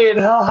fucking with me and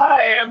how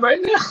high I am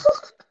right now.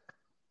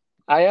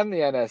 I am the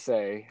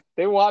NSA.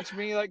 They watch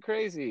me like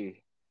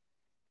crazy.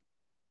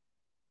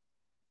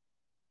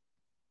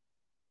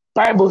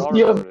 Bibles, do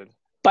you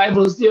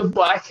have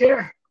black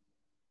hair?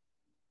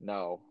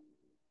 No.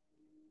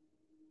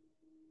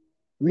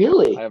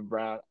 Really? I have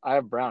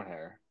brown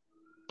hair.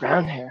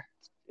 Brown hair.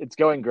 It's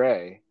going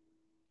gray.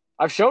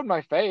 I've showed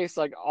my face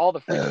like all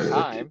the freaking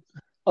time.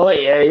 Oh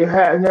yeah, you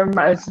have. Never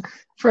mind.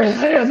 For a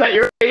second, I thought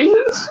you were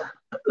Asian,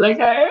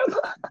 like I am.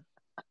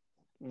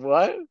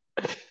 What?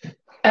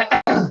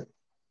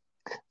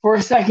 For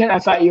a second, I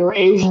thought you were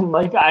Asian,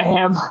 like I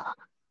am.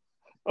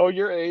 Oh,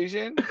 you're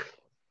Asian?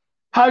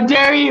 How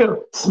dare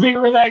you speak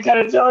with that kind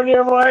of tone in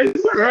your voice?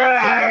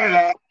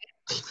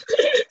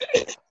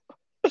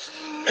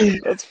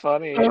 That's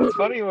funny. It's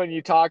funny when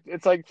you talk.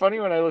 It's like funny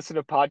when I listen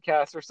to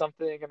podcasts or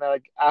something, and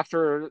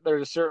after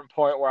there's a certain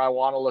point where I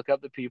want to look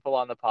up the people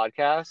on the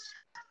podcast,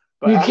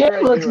 but you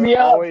can't look me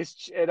up.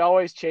 It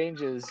always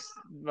changes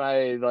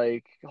my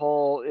like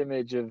whole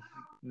image of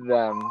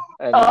them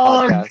and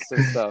podcasts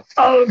and stuff.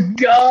 Oh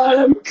God,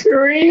 I'm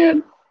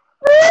Korean.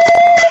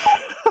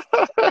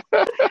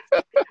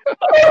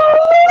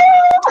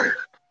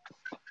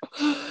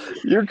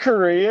 You're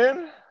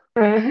Korean?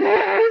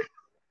 Mm-hmm.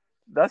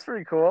 That's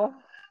pretty cool.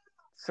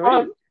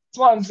 Sweet.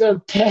 I'm so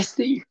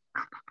testy.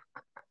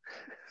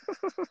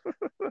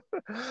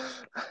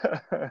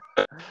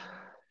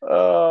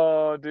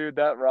 Oh, dude,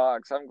 that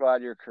rocks. I'm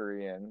glad you're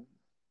Korean.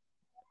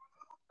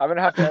 I'm going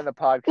to have to end the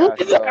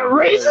podcast. Is that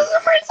racism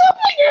or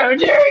something? How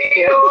dare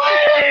you?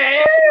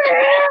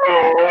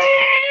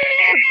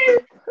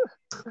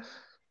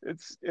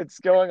 It's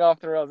going off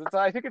the rails.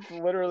 I think it's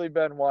literally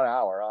been 1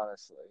 hour,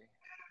 honestly.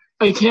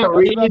 I can't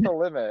read. That's about the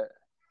limit.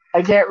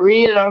 I can't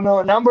read. I don't know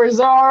what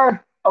numbers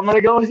are. I'm going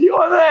to go with you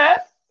on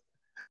that.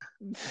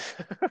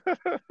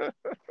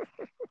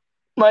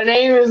 My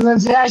name isn't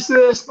attached to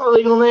this, my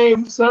legal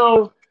name,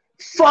 so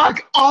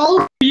fuck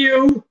all of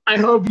you. I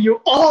hope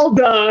you all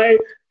die,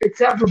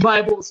 except for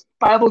Bibles.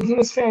 Bibles and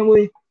his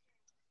family.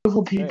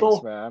 Beautiful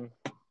people. Thanks, man.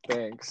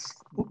 Thanks.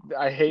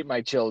 I hate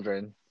my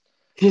children.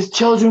 His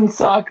children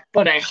suck,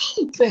 but I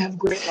hope they have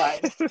great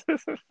lives.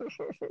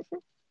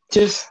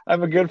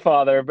 I'm a good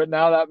father, but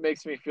now that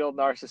makes me feel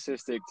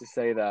narcissistic to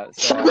say that.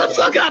 So shut the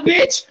fuck up,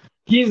 bitch!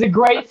 He's a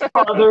great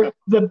father,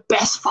 the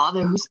best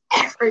father who's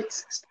ever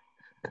existed.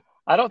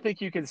 I don't think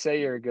you can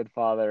say you're a good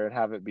father and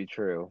have it be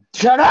true.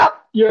 Shut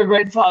up! You're a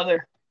great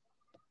father.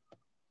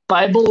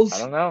 Bibles. I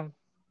don't know.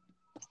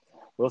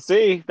 We'll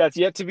see. That's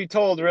yet to be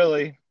told,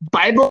 really.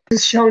 Bible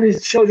has shown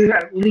his children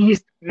at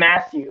least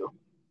Matthew.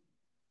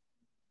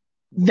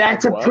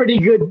 That's a pretty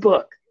good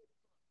book.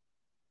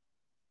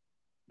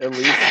 At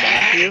least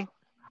Matthew?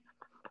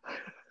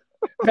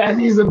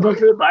 Matthew's the book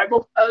of the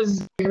Bible? I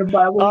was thinking of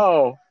Bible.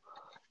 Oh,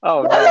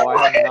 no,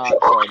 I have not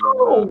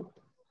told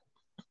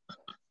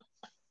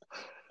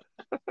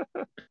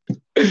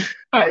them.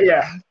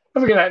 Yeah.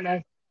 Have a good night,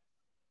 man.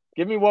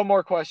 Give me one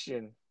more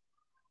question.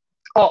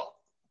 Oh,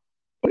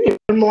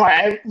 one more.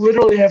 I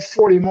literally have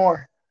 40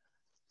 more.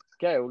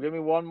 Okay, well, give me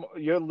one more.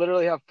 You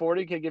literally have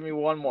 40? Okay, give me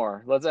one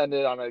more. Let's end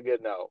it on a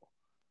good note.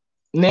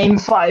 Name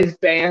 5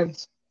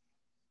 bands.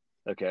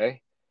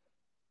 Okay.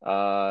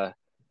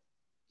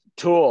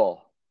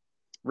 Tool,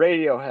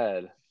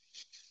 Radiohead,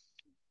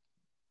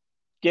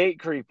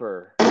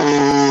 Gatecreeper,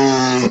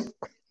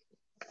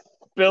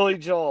 Billy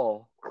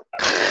Joel,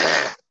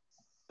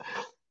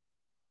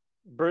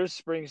 Bruce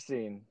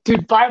Springsteen.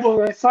 Dude,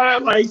 Bible, I thought I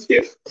liked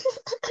you.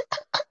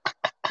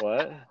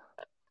 What?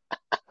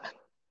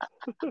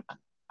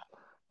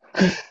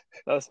 That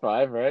was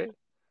 5, right?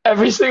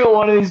 every single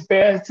one of these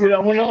bands, dude. I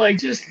want to like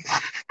just.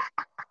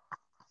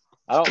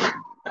 I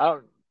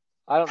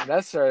don't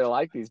necessarily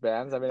like these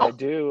bands. I mean, I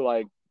do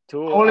like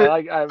Tool.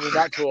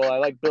 Not Tool. I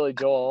like Billy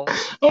Joel.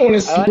 I want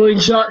to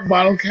slingshot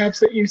bottle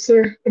caps at you,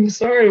 sir. I'm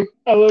sorry.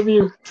 I love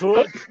you.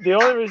 Tool. The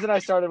only reason I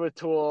started with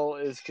Tool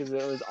is because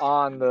it was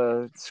on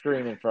the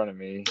screen in front of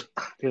me.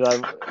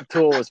 Because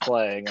Tool was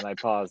playing and I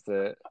paused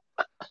it.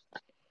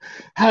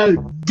 How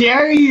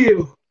dare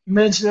you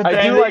mention a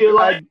band that you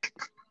like?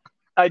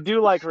 I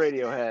do like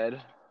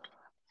Radiohead.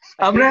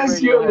 I'm gonna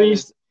ask you at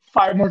least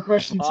 5 more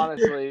questions.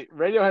 Honestly,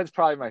 Radiohead's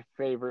probably my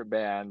favorite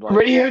band. Like,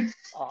 Radiohead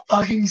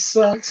fucking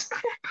sucks.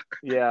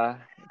 Yeah,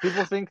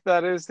 people think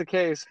that is the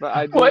case, but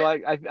I do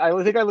like. I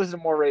think I listen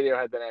to more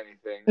Radiohead than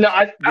anything. No,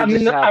 I'm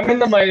in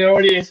the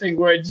minority. I think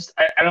where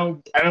I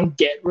don't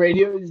get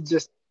radio. It's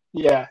just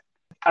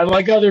I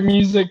like other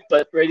music,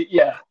 but radio.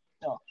 Yeah,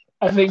 no,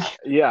 I think.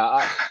 Yeah,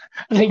 I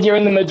think you're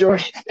in the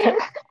majority there.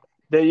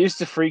 They used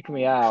to freak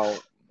me out.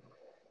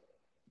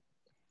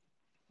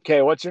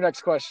 Okay, what's your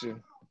next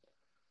question?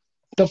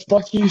 The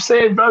fuck you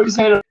saying, bro? You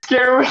saying I'm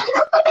scared?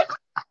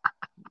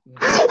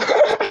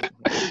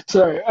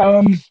 Sorry.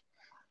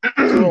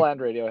 Tool and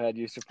Radiohead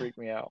used to freak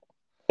me out.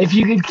 If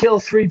you could kill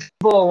 3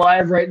 people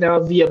alive right now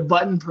via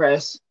button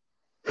press,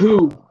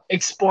 who?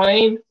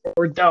 Explain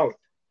or don't?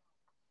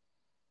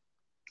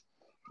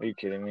 Are you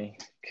kidding me?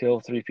 Kill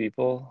 3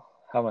 people?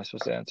 How am I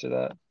supposed to answer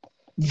that?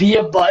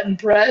 Via button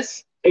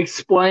press,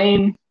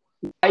 explain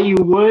why you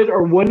would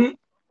or wouldn't,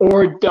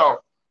 or don't.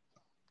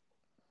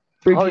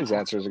 All these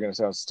answers are going to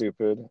sound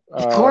stupid.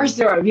 Of course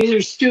they are. These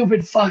are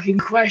stupid fucking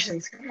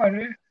questions. Come on,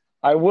 man.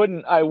 I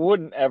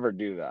wouldn't ever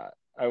do that.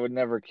 I would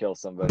never kill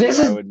somebody. This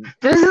is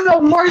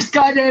the worst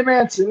goddamn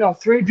answer. No,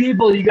 3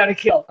 people you got to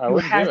kill. You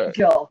have to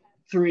kill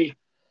 3.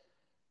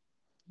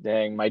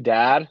 Dang, my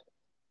dad.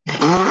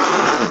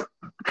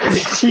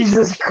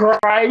 Jesus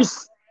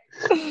Christ.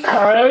 All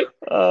right.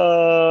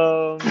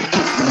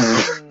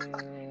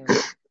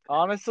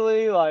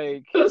 Honestly,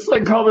 like that's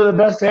like probably the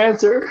best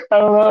answer. I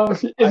don't know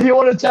if you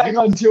want to tag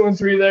on 2 and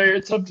 3 there.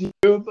 It's up to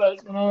you, but I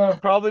don't know.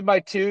 Probably my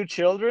 2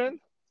 children.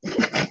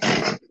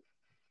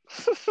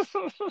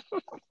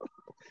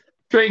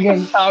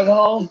 Drinking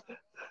alcohol.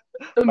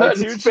 My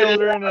 2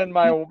 children and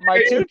my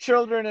 2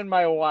 children and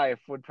my wife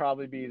would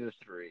probably be the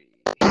 3.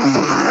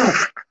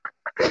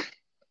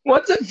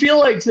 What's it feel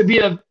like to be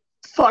a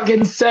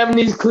fucking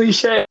 70s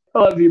cliche? I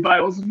love you,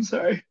 Bibles. I'm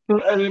sorry.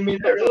 I didn't mean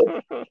that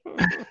really.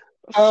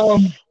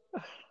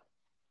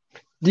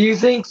 Do you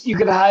think you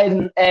could hide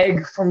an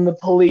egg from the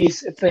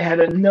police if they had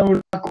a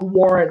no-knock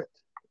warrant?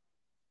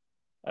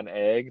 An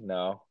egg?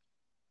 No.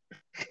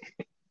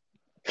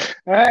 All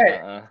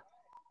right.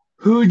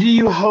 Who do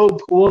you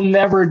hope will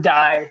never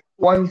die?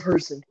 One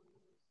person.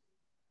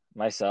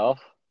 Myself.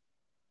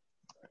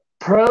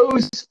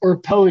 Prose or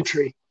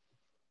poetry?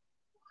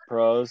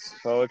 Prose.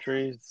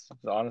 Poetry.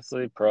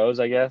 Honestly, prose,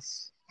 I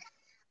guess.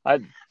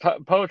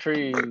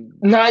 Poetry.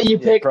 No, you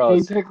pick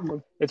prose. You pick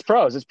one. It's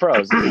prose. It's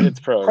prose. It's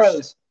prose.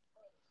 Prose.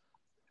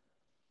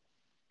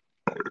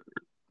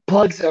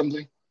 Plug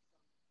something.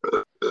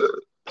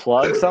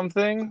 Plug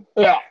something?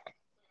 Yeah.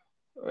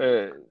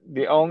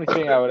 The only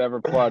thing I would ever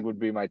plug would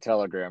be my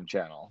Telegram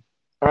channel.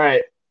 All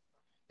right.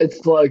 It's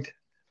plugged.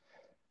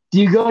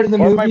 Do you go to the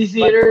movie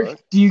theater?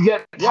 Do you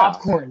get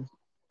popcorn?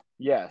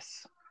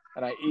 Yes.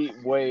 And I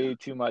eat way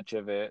too much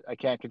of it. I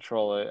can't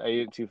control it. I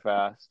eat it too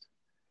fast.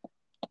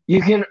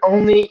 You can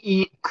only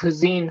eat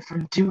cuisine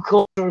from 2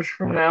 cultures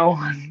from now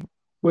on.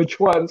 Which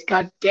ones?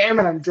 God damn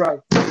it, I'm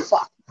drunk.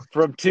 Fuck.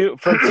 From two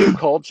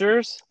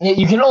cultures? Yeah,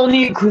 you can only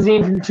eat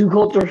cuisine from 2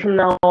 cultures from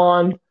now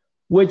on.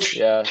 Which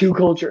 2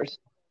 cultures?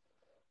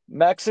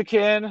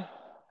 Mexican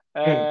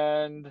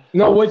and...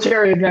 No, which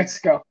area of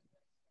Mexico?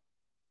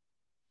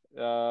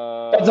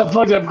 That's a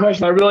fucked up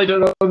question. I really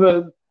don't know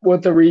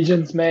what the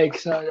regions make,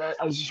 so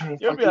I was just trying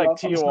to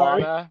fuck you up. It would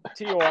be like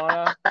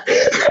Tijuana.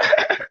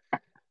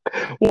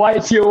 Why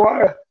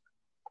Tijuana?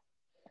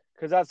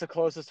 Because that's the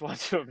closest one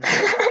to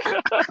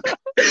America.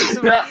 It's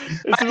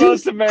the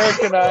most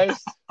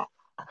Americanized.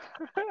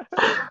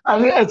 I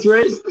think that's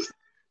racist.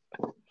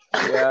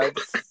 Yeah,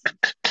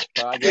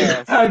 I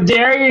guess. How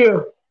dare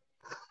you?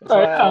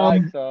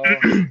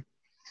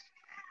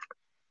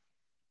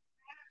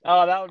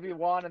 Oh, that would be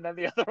one, and then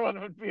the other one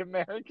would be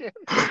American.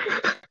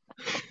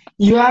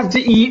 You have to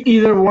eat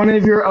either one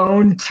of your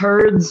own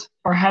turds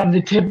or have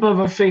the tip of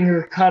a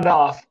finger cut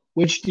off.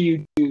 Which do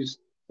you choose?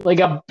 Like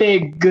a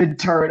big, good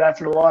turd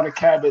after a lot of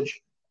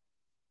cabbage.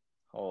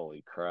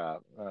 Holy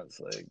crap. That's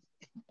like...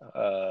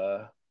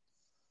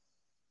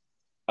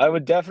 I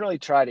would definitely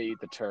try to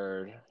eat the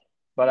turd,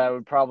 but I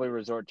would probably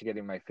resort to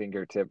getting my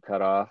fingertip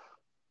cut off.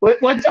 What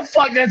the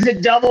fuck? That's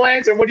a double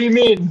answer. What do you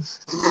mean?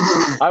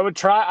 I would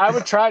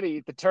try to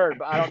eat the turd,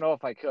 but I don't know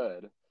if I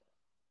could.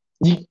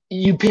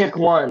 You pick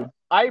one.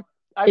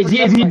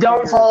 If you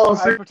don't follow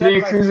through,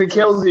 because it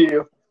kills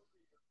you.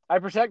 I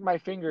protect my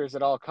fingers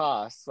at all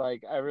costs.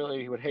 Like, I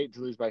really would hate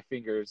to lose my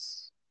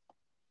fingers.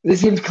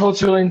 This seems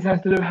culturally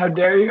insensitive. How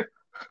dare you?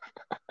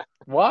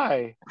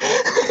 Why?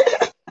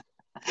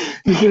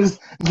 because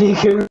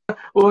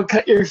we'll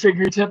cut your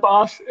fingertip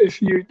off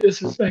if you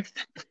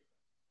disrespect.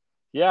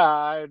 Yeah,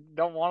 I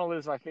don't want to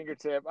lose my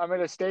fingertip. I'm at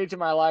a stage in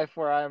my life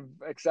where I'm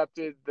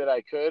accepted that I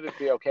could and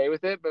be okay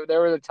with it. But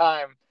there was a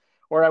time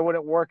where I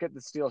wouldn't work at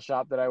the steel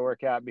shop that I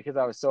work at because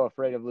I was so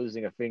afraid of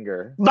losing a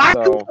finger.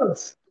 So,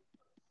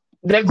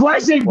 the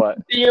question what?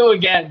 to you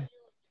again.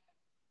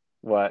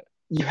 What?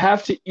 You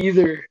have to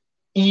either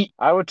eat.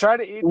 I would try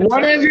to eat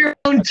one of your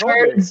own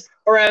turds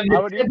or have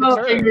the tip of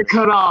a finger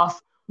cut off.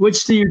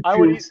 Which do you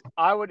choose?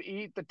 I would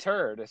eat the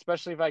turd,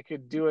 especially if I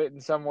could do it in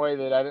some way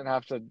that I didn't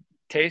have to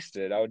taste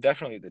it. I would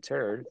definitely eat the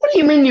turd. What do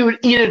you mean you would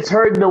eat a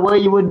turd the way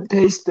you wouldn't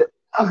taste it?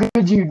 How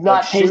could you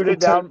not taste shoot it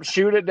down?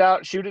 Shoot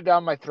it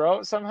down my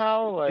throat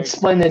somehow. Like,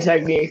 explain the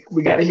technique.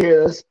 We got to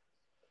hear this.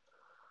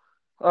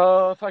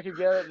 If I could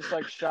get it just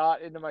like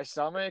shot into my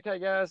stomach, I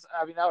guess.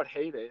 I mean, I would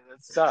hate it.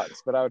 It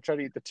sucks, but I would try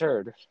to eat the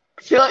turd.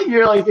 I feel like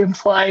you're like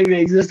implying the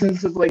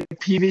existence of like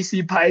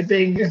PVC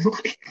piping.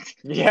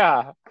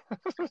 Yeah.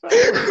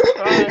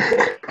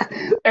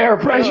 Air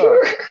pressure.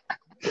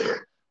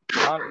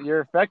 You're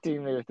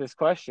affecting me with this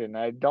question.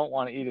 I don't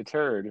want to eat a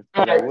turd,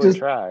 but I would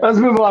try. Let's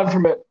move on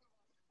from it.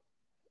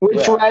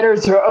 Which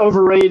writers are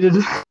overrated?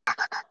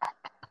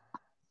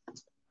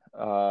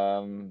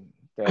 Dang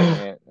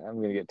it. I'm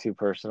going to get too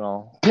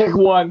personal. Pick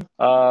one.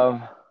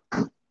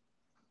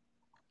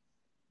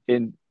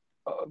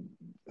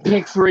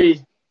 Pick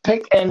three.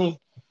 Pick any.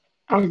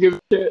 I don't give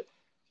a shit.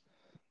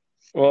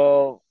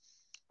 Well,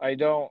 I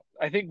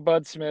think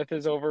Bud Smith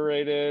is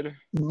overrated.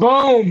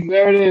 Boom!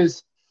 There it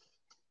is.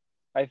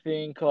 I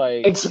think,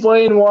 like...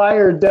 Explain why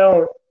or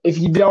don't. If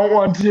you don't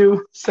want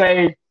to,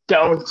 say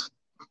don't.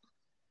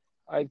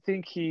 I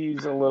think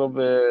he's a little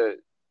bit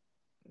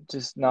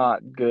just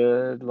not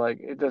good. Like,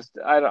 it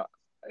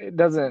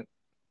doesn't...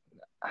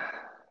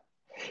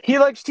 He,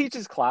 like,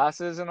 teaches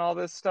classes and all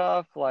this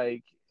stuff.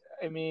 Like,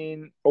 I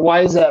mean...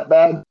 Why is that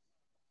bad?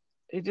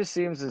 It just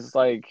seems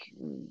like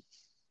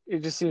he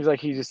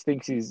just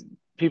thinks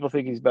people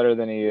think he's better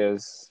than he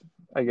is,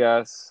 I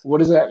guess. What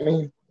does that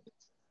mean?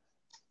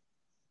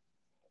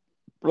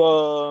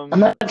 I'm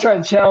not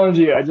trying to challenge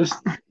you. I'm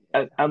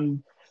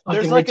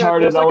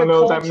retarded. I don't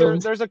know what that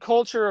means. There's a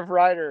culture of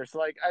writers.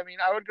 Like, I mean,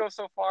 I would go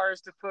so far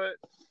as to put.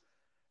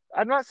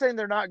 I'm not saying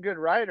they're not good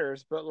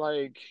writers, but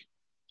like,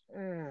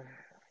 dang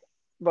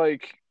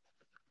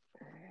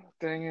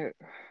it.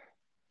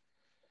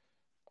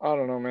 I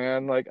don't know,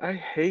 man. Like, I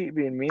hate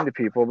being mean to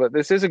people, but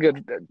this is a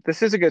good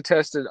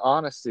test of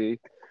honesty.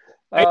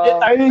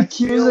 Are you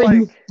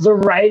accusing the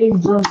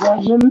writing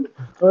profession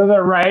or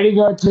the writing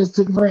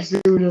artistic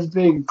pursuit as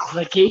being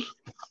cliquey?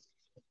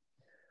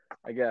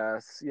 I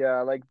guess,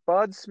 yeah. Like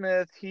Bud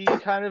Smith, he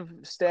kind of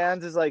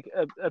stands as like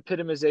a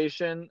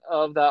epitomization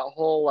of that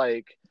whole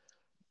like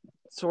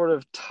sort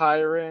of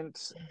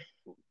tyrant,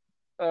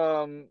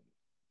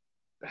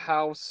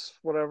 house,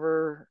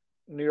 whatever,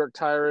 New York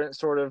tyrant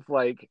sort of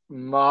like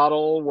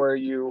model where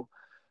you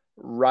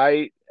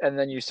write and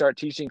then you start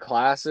teaching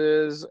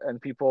classes and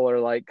people are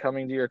like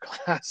coming to your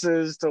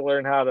classes to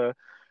learn how to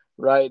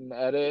write and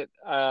edit.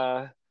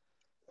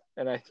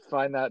 And I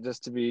find that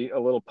just to be a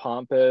little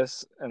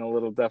pompous and a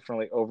little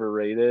definitely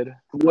overrated.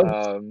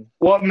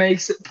 What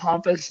makes it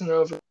pompous and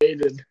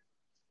overrated?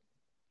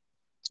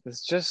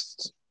 It's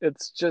just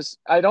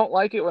I don't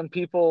like it when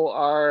people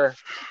are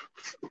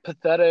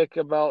pathetic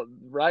about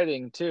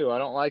writing too. I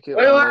don't like it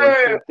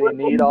when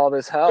they need all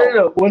this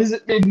help. What does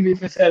it mean to be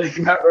pathetic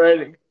about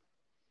writing?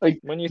 Like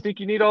when you think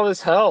you need all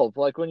this help,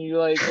 like when you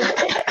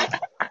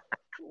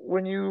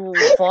when you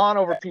fawn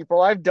over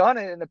people. I've done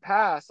it in the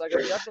past. Like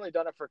I've definitely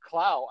done it for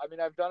clout. I mean,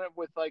 I've done it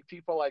with like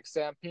people like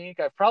Sam Pink.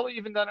 I've probably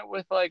even done it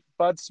with like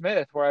Bud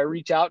Smith, where I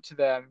reach out to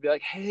them and be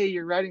like, "Hey,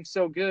 your writing's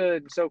so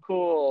good, and so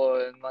cool,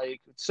 and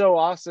like it's so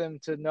awesome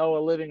to know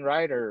a living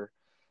writer."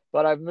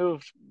 But I've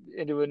moved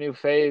into a new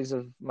phase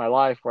of my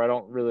life where I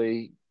don't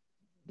really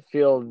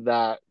feel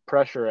that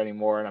pressure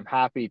anymore, and I'm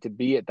happy to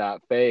be at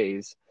that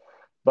phase.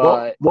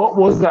 But what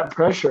was that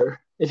pressure?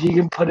 If you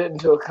can put it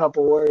into a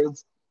couple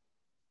words.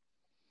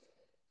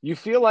 You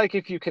feel like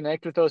if you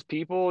connect with those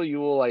people, you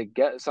will like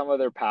get some of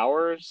their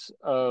powers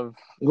of.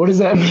 What does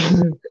that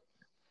mean?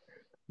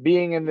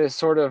 Being in this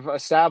sort of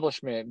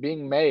establishment,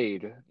 being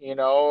made, you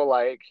know,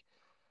 like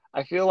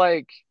I feel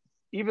like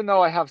even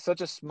though I have such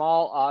a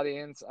small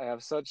audience, I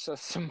have such a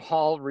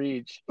small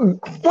reach.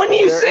 When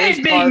you say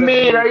being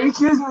made, are you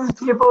accusing these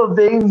people of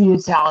being the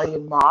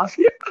Italian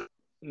mafia?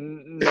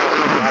 No,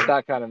 not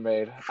that kind of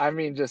made. I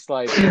mean, just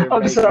like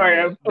I'm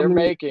sorry, they're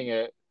making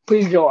it.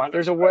 Please go on.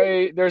 There's a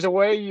way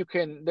you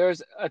can.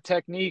 There's a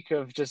technique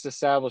of just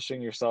establishing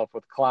yourself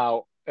with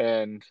clout,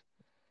 and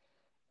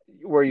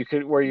where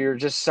you're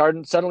just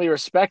suddenly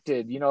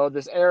respected. You know,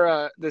 this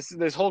era,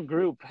 this whole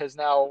group has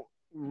now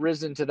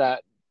risen to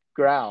that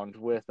ground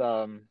with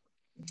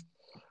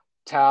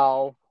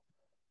Tao.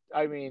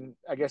 I mean,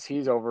 I guess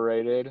he's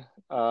overrated,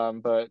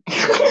 but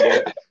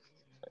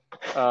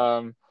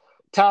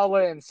Tao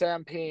Lin,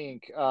 Sam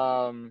Pink,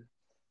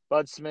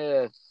 Bud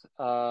Smith,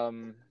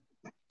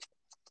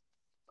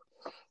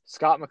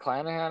 Scott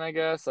McClanahan, I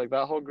guess, like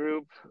that whole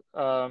group.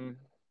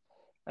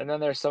 And then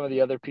there's some of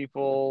the other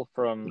people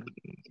from.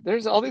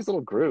 There's all these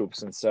little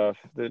groups and stuff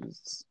that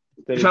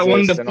if I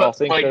wanted to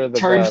put like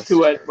terms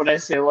to it, would I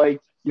say like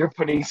you're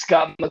putting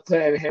Scott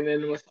McClanahan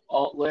in with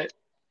alt-lit?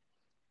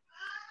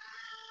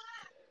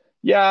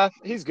 Yeah,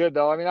 he's good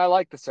though. I mean, I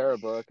like the Sarah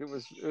book. It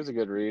was a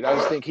good read. I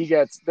just think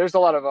there's a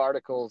lot of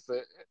articles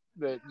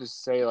that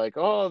just say like,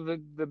 oh,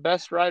 the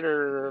best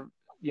writer,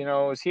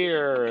 is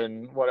here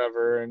and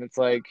whatever, and it's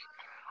like,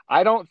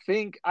 I don't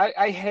think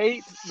I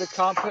hate the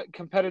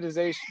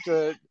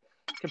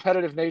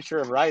competitive nature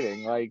of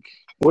writing. Like,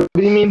 what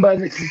do you mean by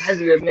the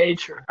competitive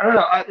nature? I don't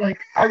know.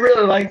 I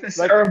really like the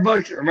Sarah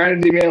book. It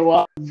reminded me a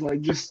lot of like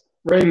just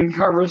Raymond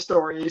Carver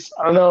stories.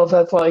 I don't know if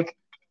that's like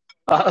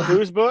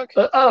whose book?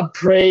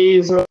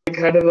 Praise or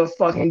kind of a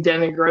fucking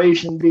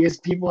denigration because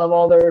people have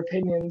all their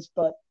opinions.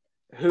 But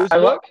whose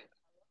book?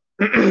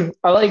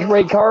 I like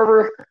Ray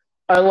Carver.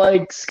 I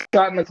like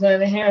Scott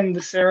McClanahan,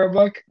 the Sarah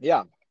book.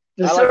 Yeah,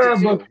 the Sarah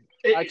book.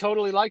 I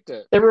totally liked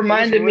it. It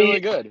reminded me.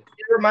 Good.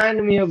 It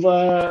reminded me of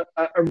a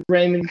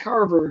Raymond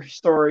Carver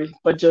story,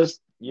 but just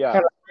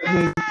kind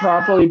of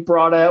properly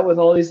brought out with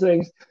all these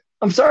things.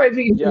 I'm sorry if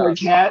you can hear a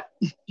cat.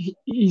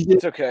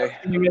 It's okay.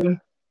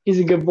 He's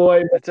a good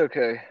boy. It's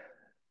okay.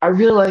 I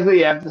really like what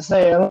you have to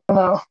say. I don't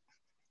know.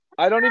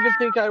 I don't even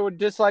think I would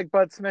dislike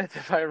Bud Smith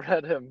if I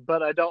read him,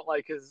 but I don't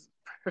like his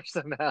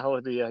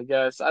personality, I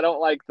guess. I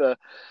don't like the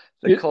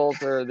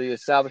cult or the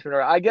establishment.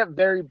 I get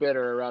very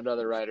bitter around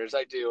other writers.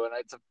 I do, and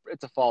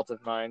it's a fault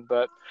of mine.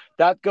 But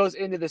that goes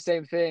into the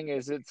same thing.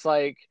 It's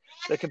like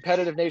the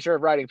competitive nature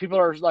of writing. People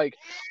are like,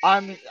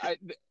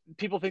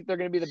 people think they're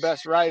going to be the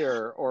best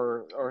writer or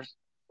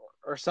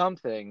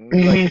something,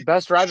 like the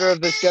best writer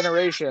of this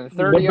generation,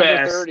 30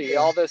 under 30,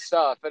 all this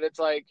stuff, and it's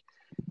like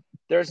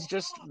there's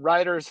just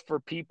writers for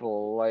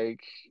people.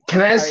 Like,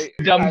 can I ask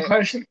a dumb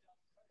question?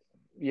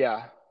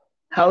 Yeah.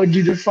 How would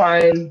you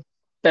define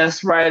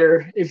best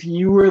writer if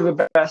you were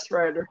the best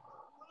writer?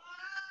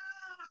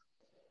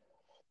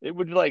 It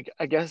would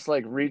I guess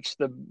reach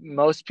the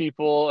most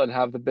people and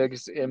have the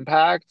biggest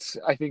impact.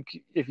 I think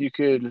if you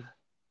could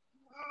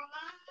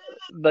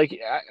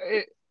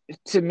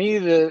to me,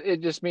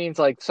 it just means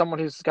someone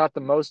who's got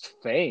the most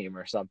fame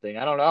or something.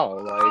 I don't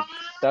know.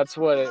 That's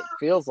what it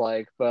feels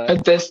like. But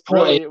at this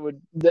point, really it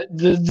would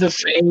the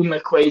fame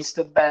equates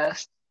to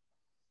best.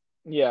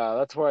 Yeah,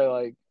 that's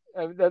why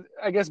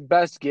I guess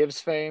best gives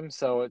fame,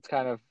 so it's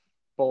kind of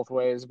both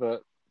ways.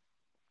 But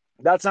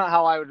that's not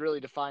how I would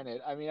really define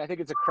it. I mean, I think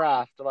it's a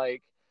craft.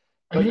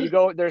 But you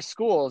go, there's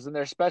schools and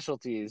there's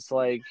specialties,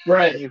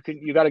 right.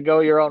 You got to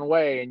go your own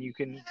way, and you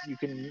can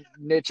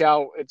niche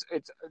out its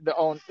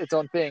own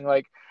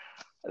thing.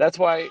 That's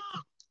why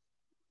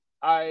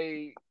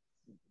I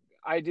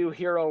do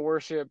hero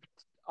worship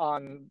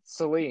on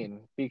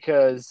Celine,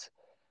 because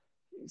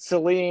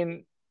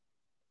Celine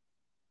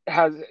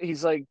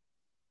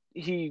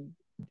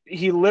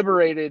he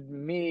liberated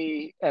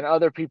me and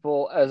other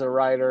people as a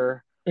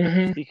writer,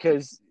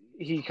 because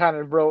he kind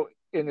of wrote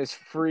in this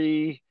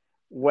free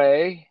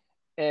way,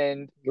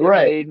 and it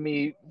made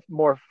me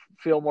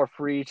feel more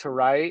free to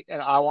write,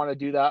 and I want to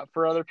do that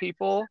for other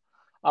people.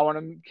 I want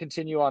to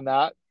continue on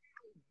that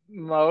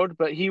mode.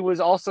 But he was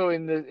also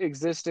in the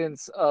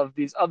existence of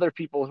these other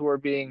people who are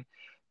being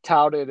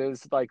touted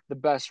as the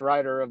best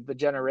writer of the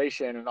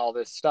generation and all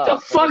this stuff. The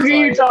fuck are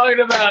you talking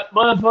about,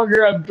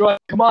 motherfucker? I'm drunk.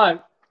 Come on,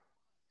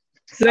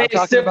 say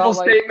a simple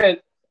statement.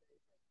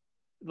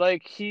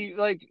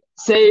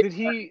 Say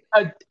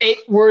an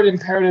 8-word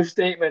imperative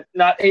statement.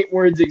 Not 8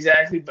 words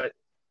exactly, but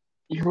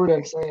you heard what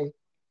I'm saying.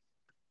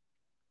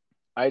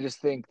 I just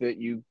think that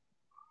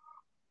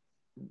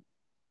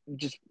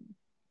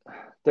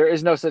there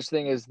is no such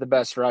thing as the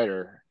best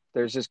writer.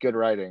 There's just good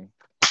writing.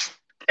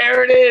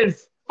 There it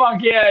is.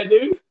 Fuck yeah,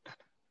 dude.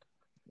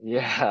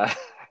 Yeah.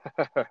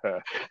 I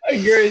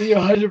agree with you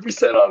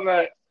 100% on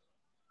that.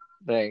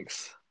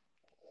 Thanks.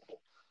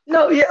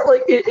 No, yeah,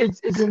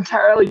 it's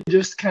entirely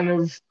just kind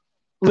of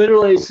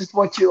literally, it's just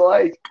what you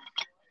like.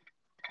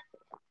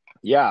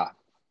 Yeah.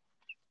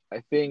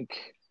 I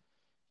think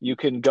you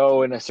can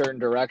go in a certain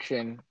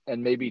direction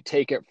and maybe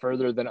take it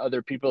further than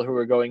other people who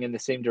are going in the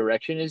same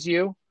direction as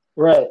you.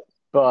 Right.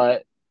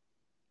 But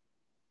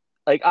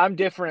I'm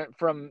different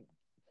from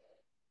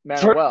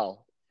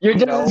Manuel. You're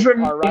different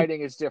from our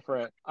writing is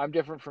different. I'm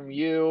different from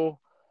you.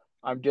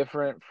 I'm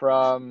different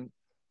from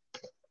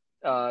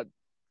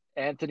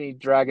Anthony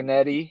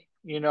Dragonetti.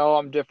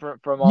 I'm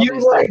different from all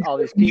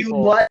these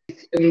people.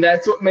 And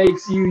that's what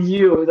makes you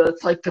you.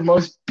 That's the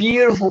most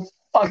beautiful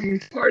fucking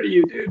part of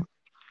you, dude.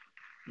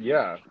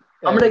 Yeah.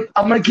 I'm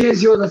gonna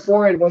kiss you on the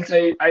forehead once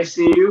I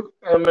see you.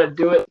 And I'm gonna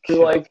do it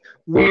through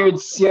weird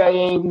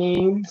CIA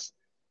memes.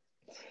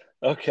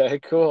 Okay,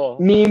 cool.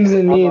 Memes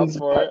and I'm memes. Up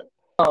for it.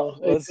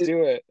 Let's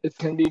do it. It's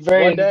gonna be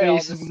very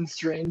invasive and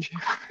strange.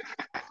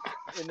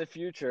 In the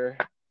future.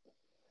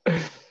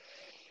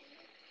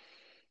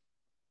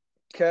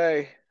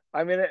 Okay.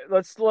 I mean,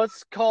 let's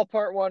call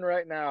part 1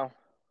 right now.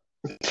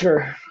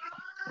 Sure.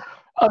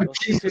 We'll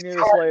continue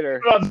this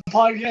later. On the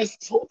podcast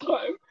this whole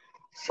time.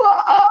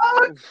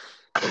 Fuck.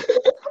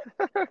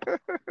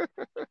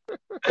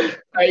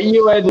 right,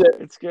 you end it.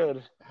 It's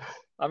good.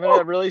 I'm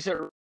gonna release it.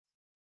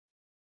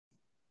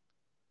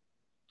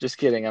 Just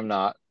kidding. I'm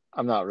not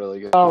really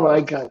good. Oh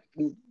my god.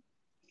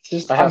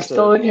 I'm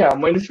still in here.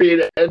 I'm waiting for you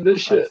to end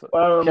this shit.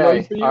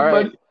 Okay. All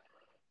right.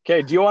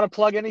 Okay. Do you want to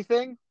plug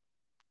anything?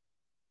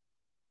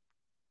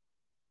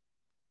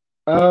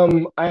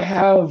 I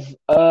have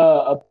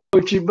a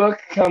poetry book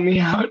coming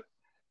out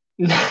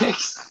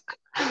next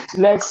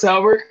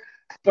summer,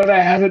 but I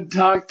haven't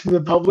talked to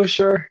the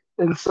publisher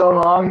in so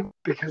long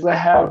because I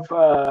have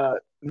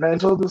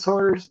mental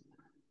disorders.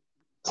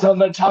 So I'm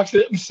gonna talk to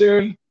them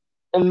soon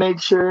and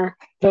make sure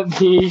that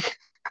the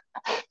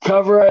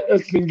cover art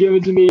that's been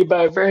given to me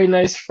by a very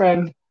nice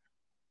friend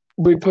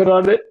we put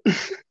on it,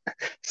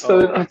 so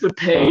they don't have to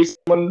pay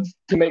someone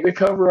to make the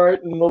cover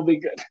art, and we'll be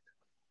good.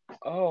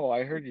 Oh,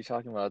 I heard you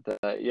talking about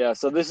that. Yeah,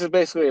 so this is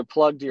basically a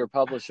plug to your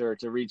publisher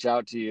to reach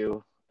out to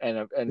you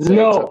and say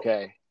it's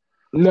okay.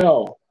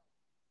 No.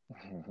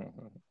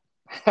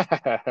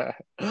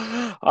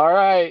 All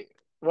right.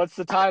 What's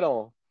the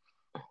title?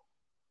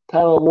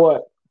 Title of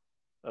what?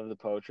 Of the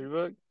poetry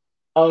book?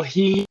 Oh,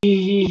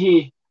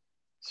 he.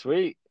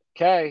 Sweet.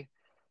 Okay.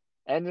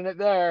 Ending it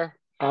there.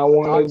 I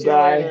want to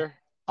die.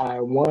 I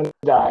want to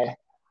die.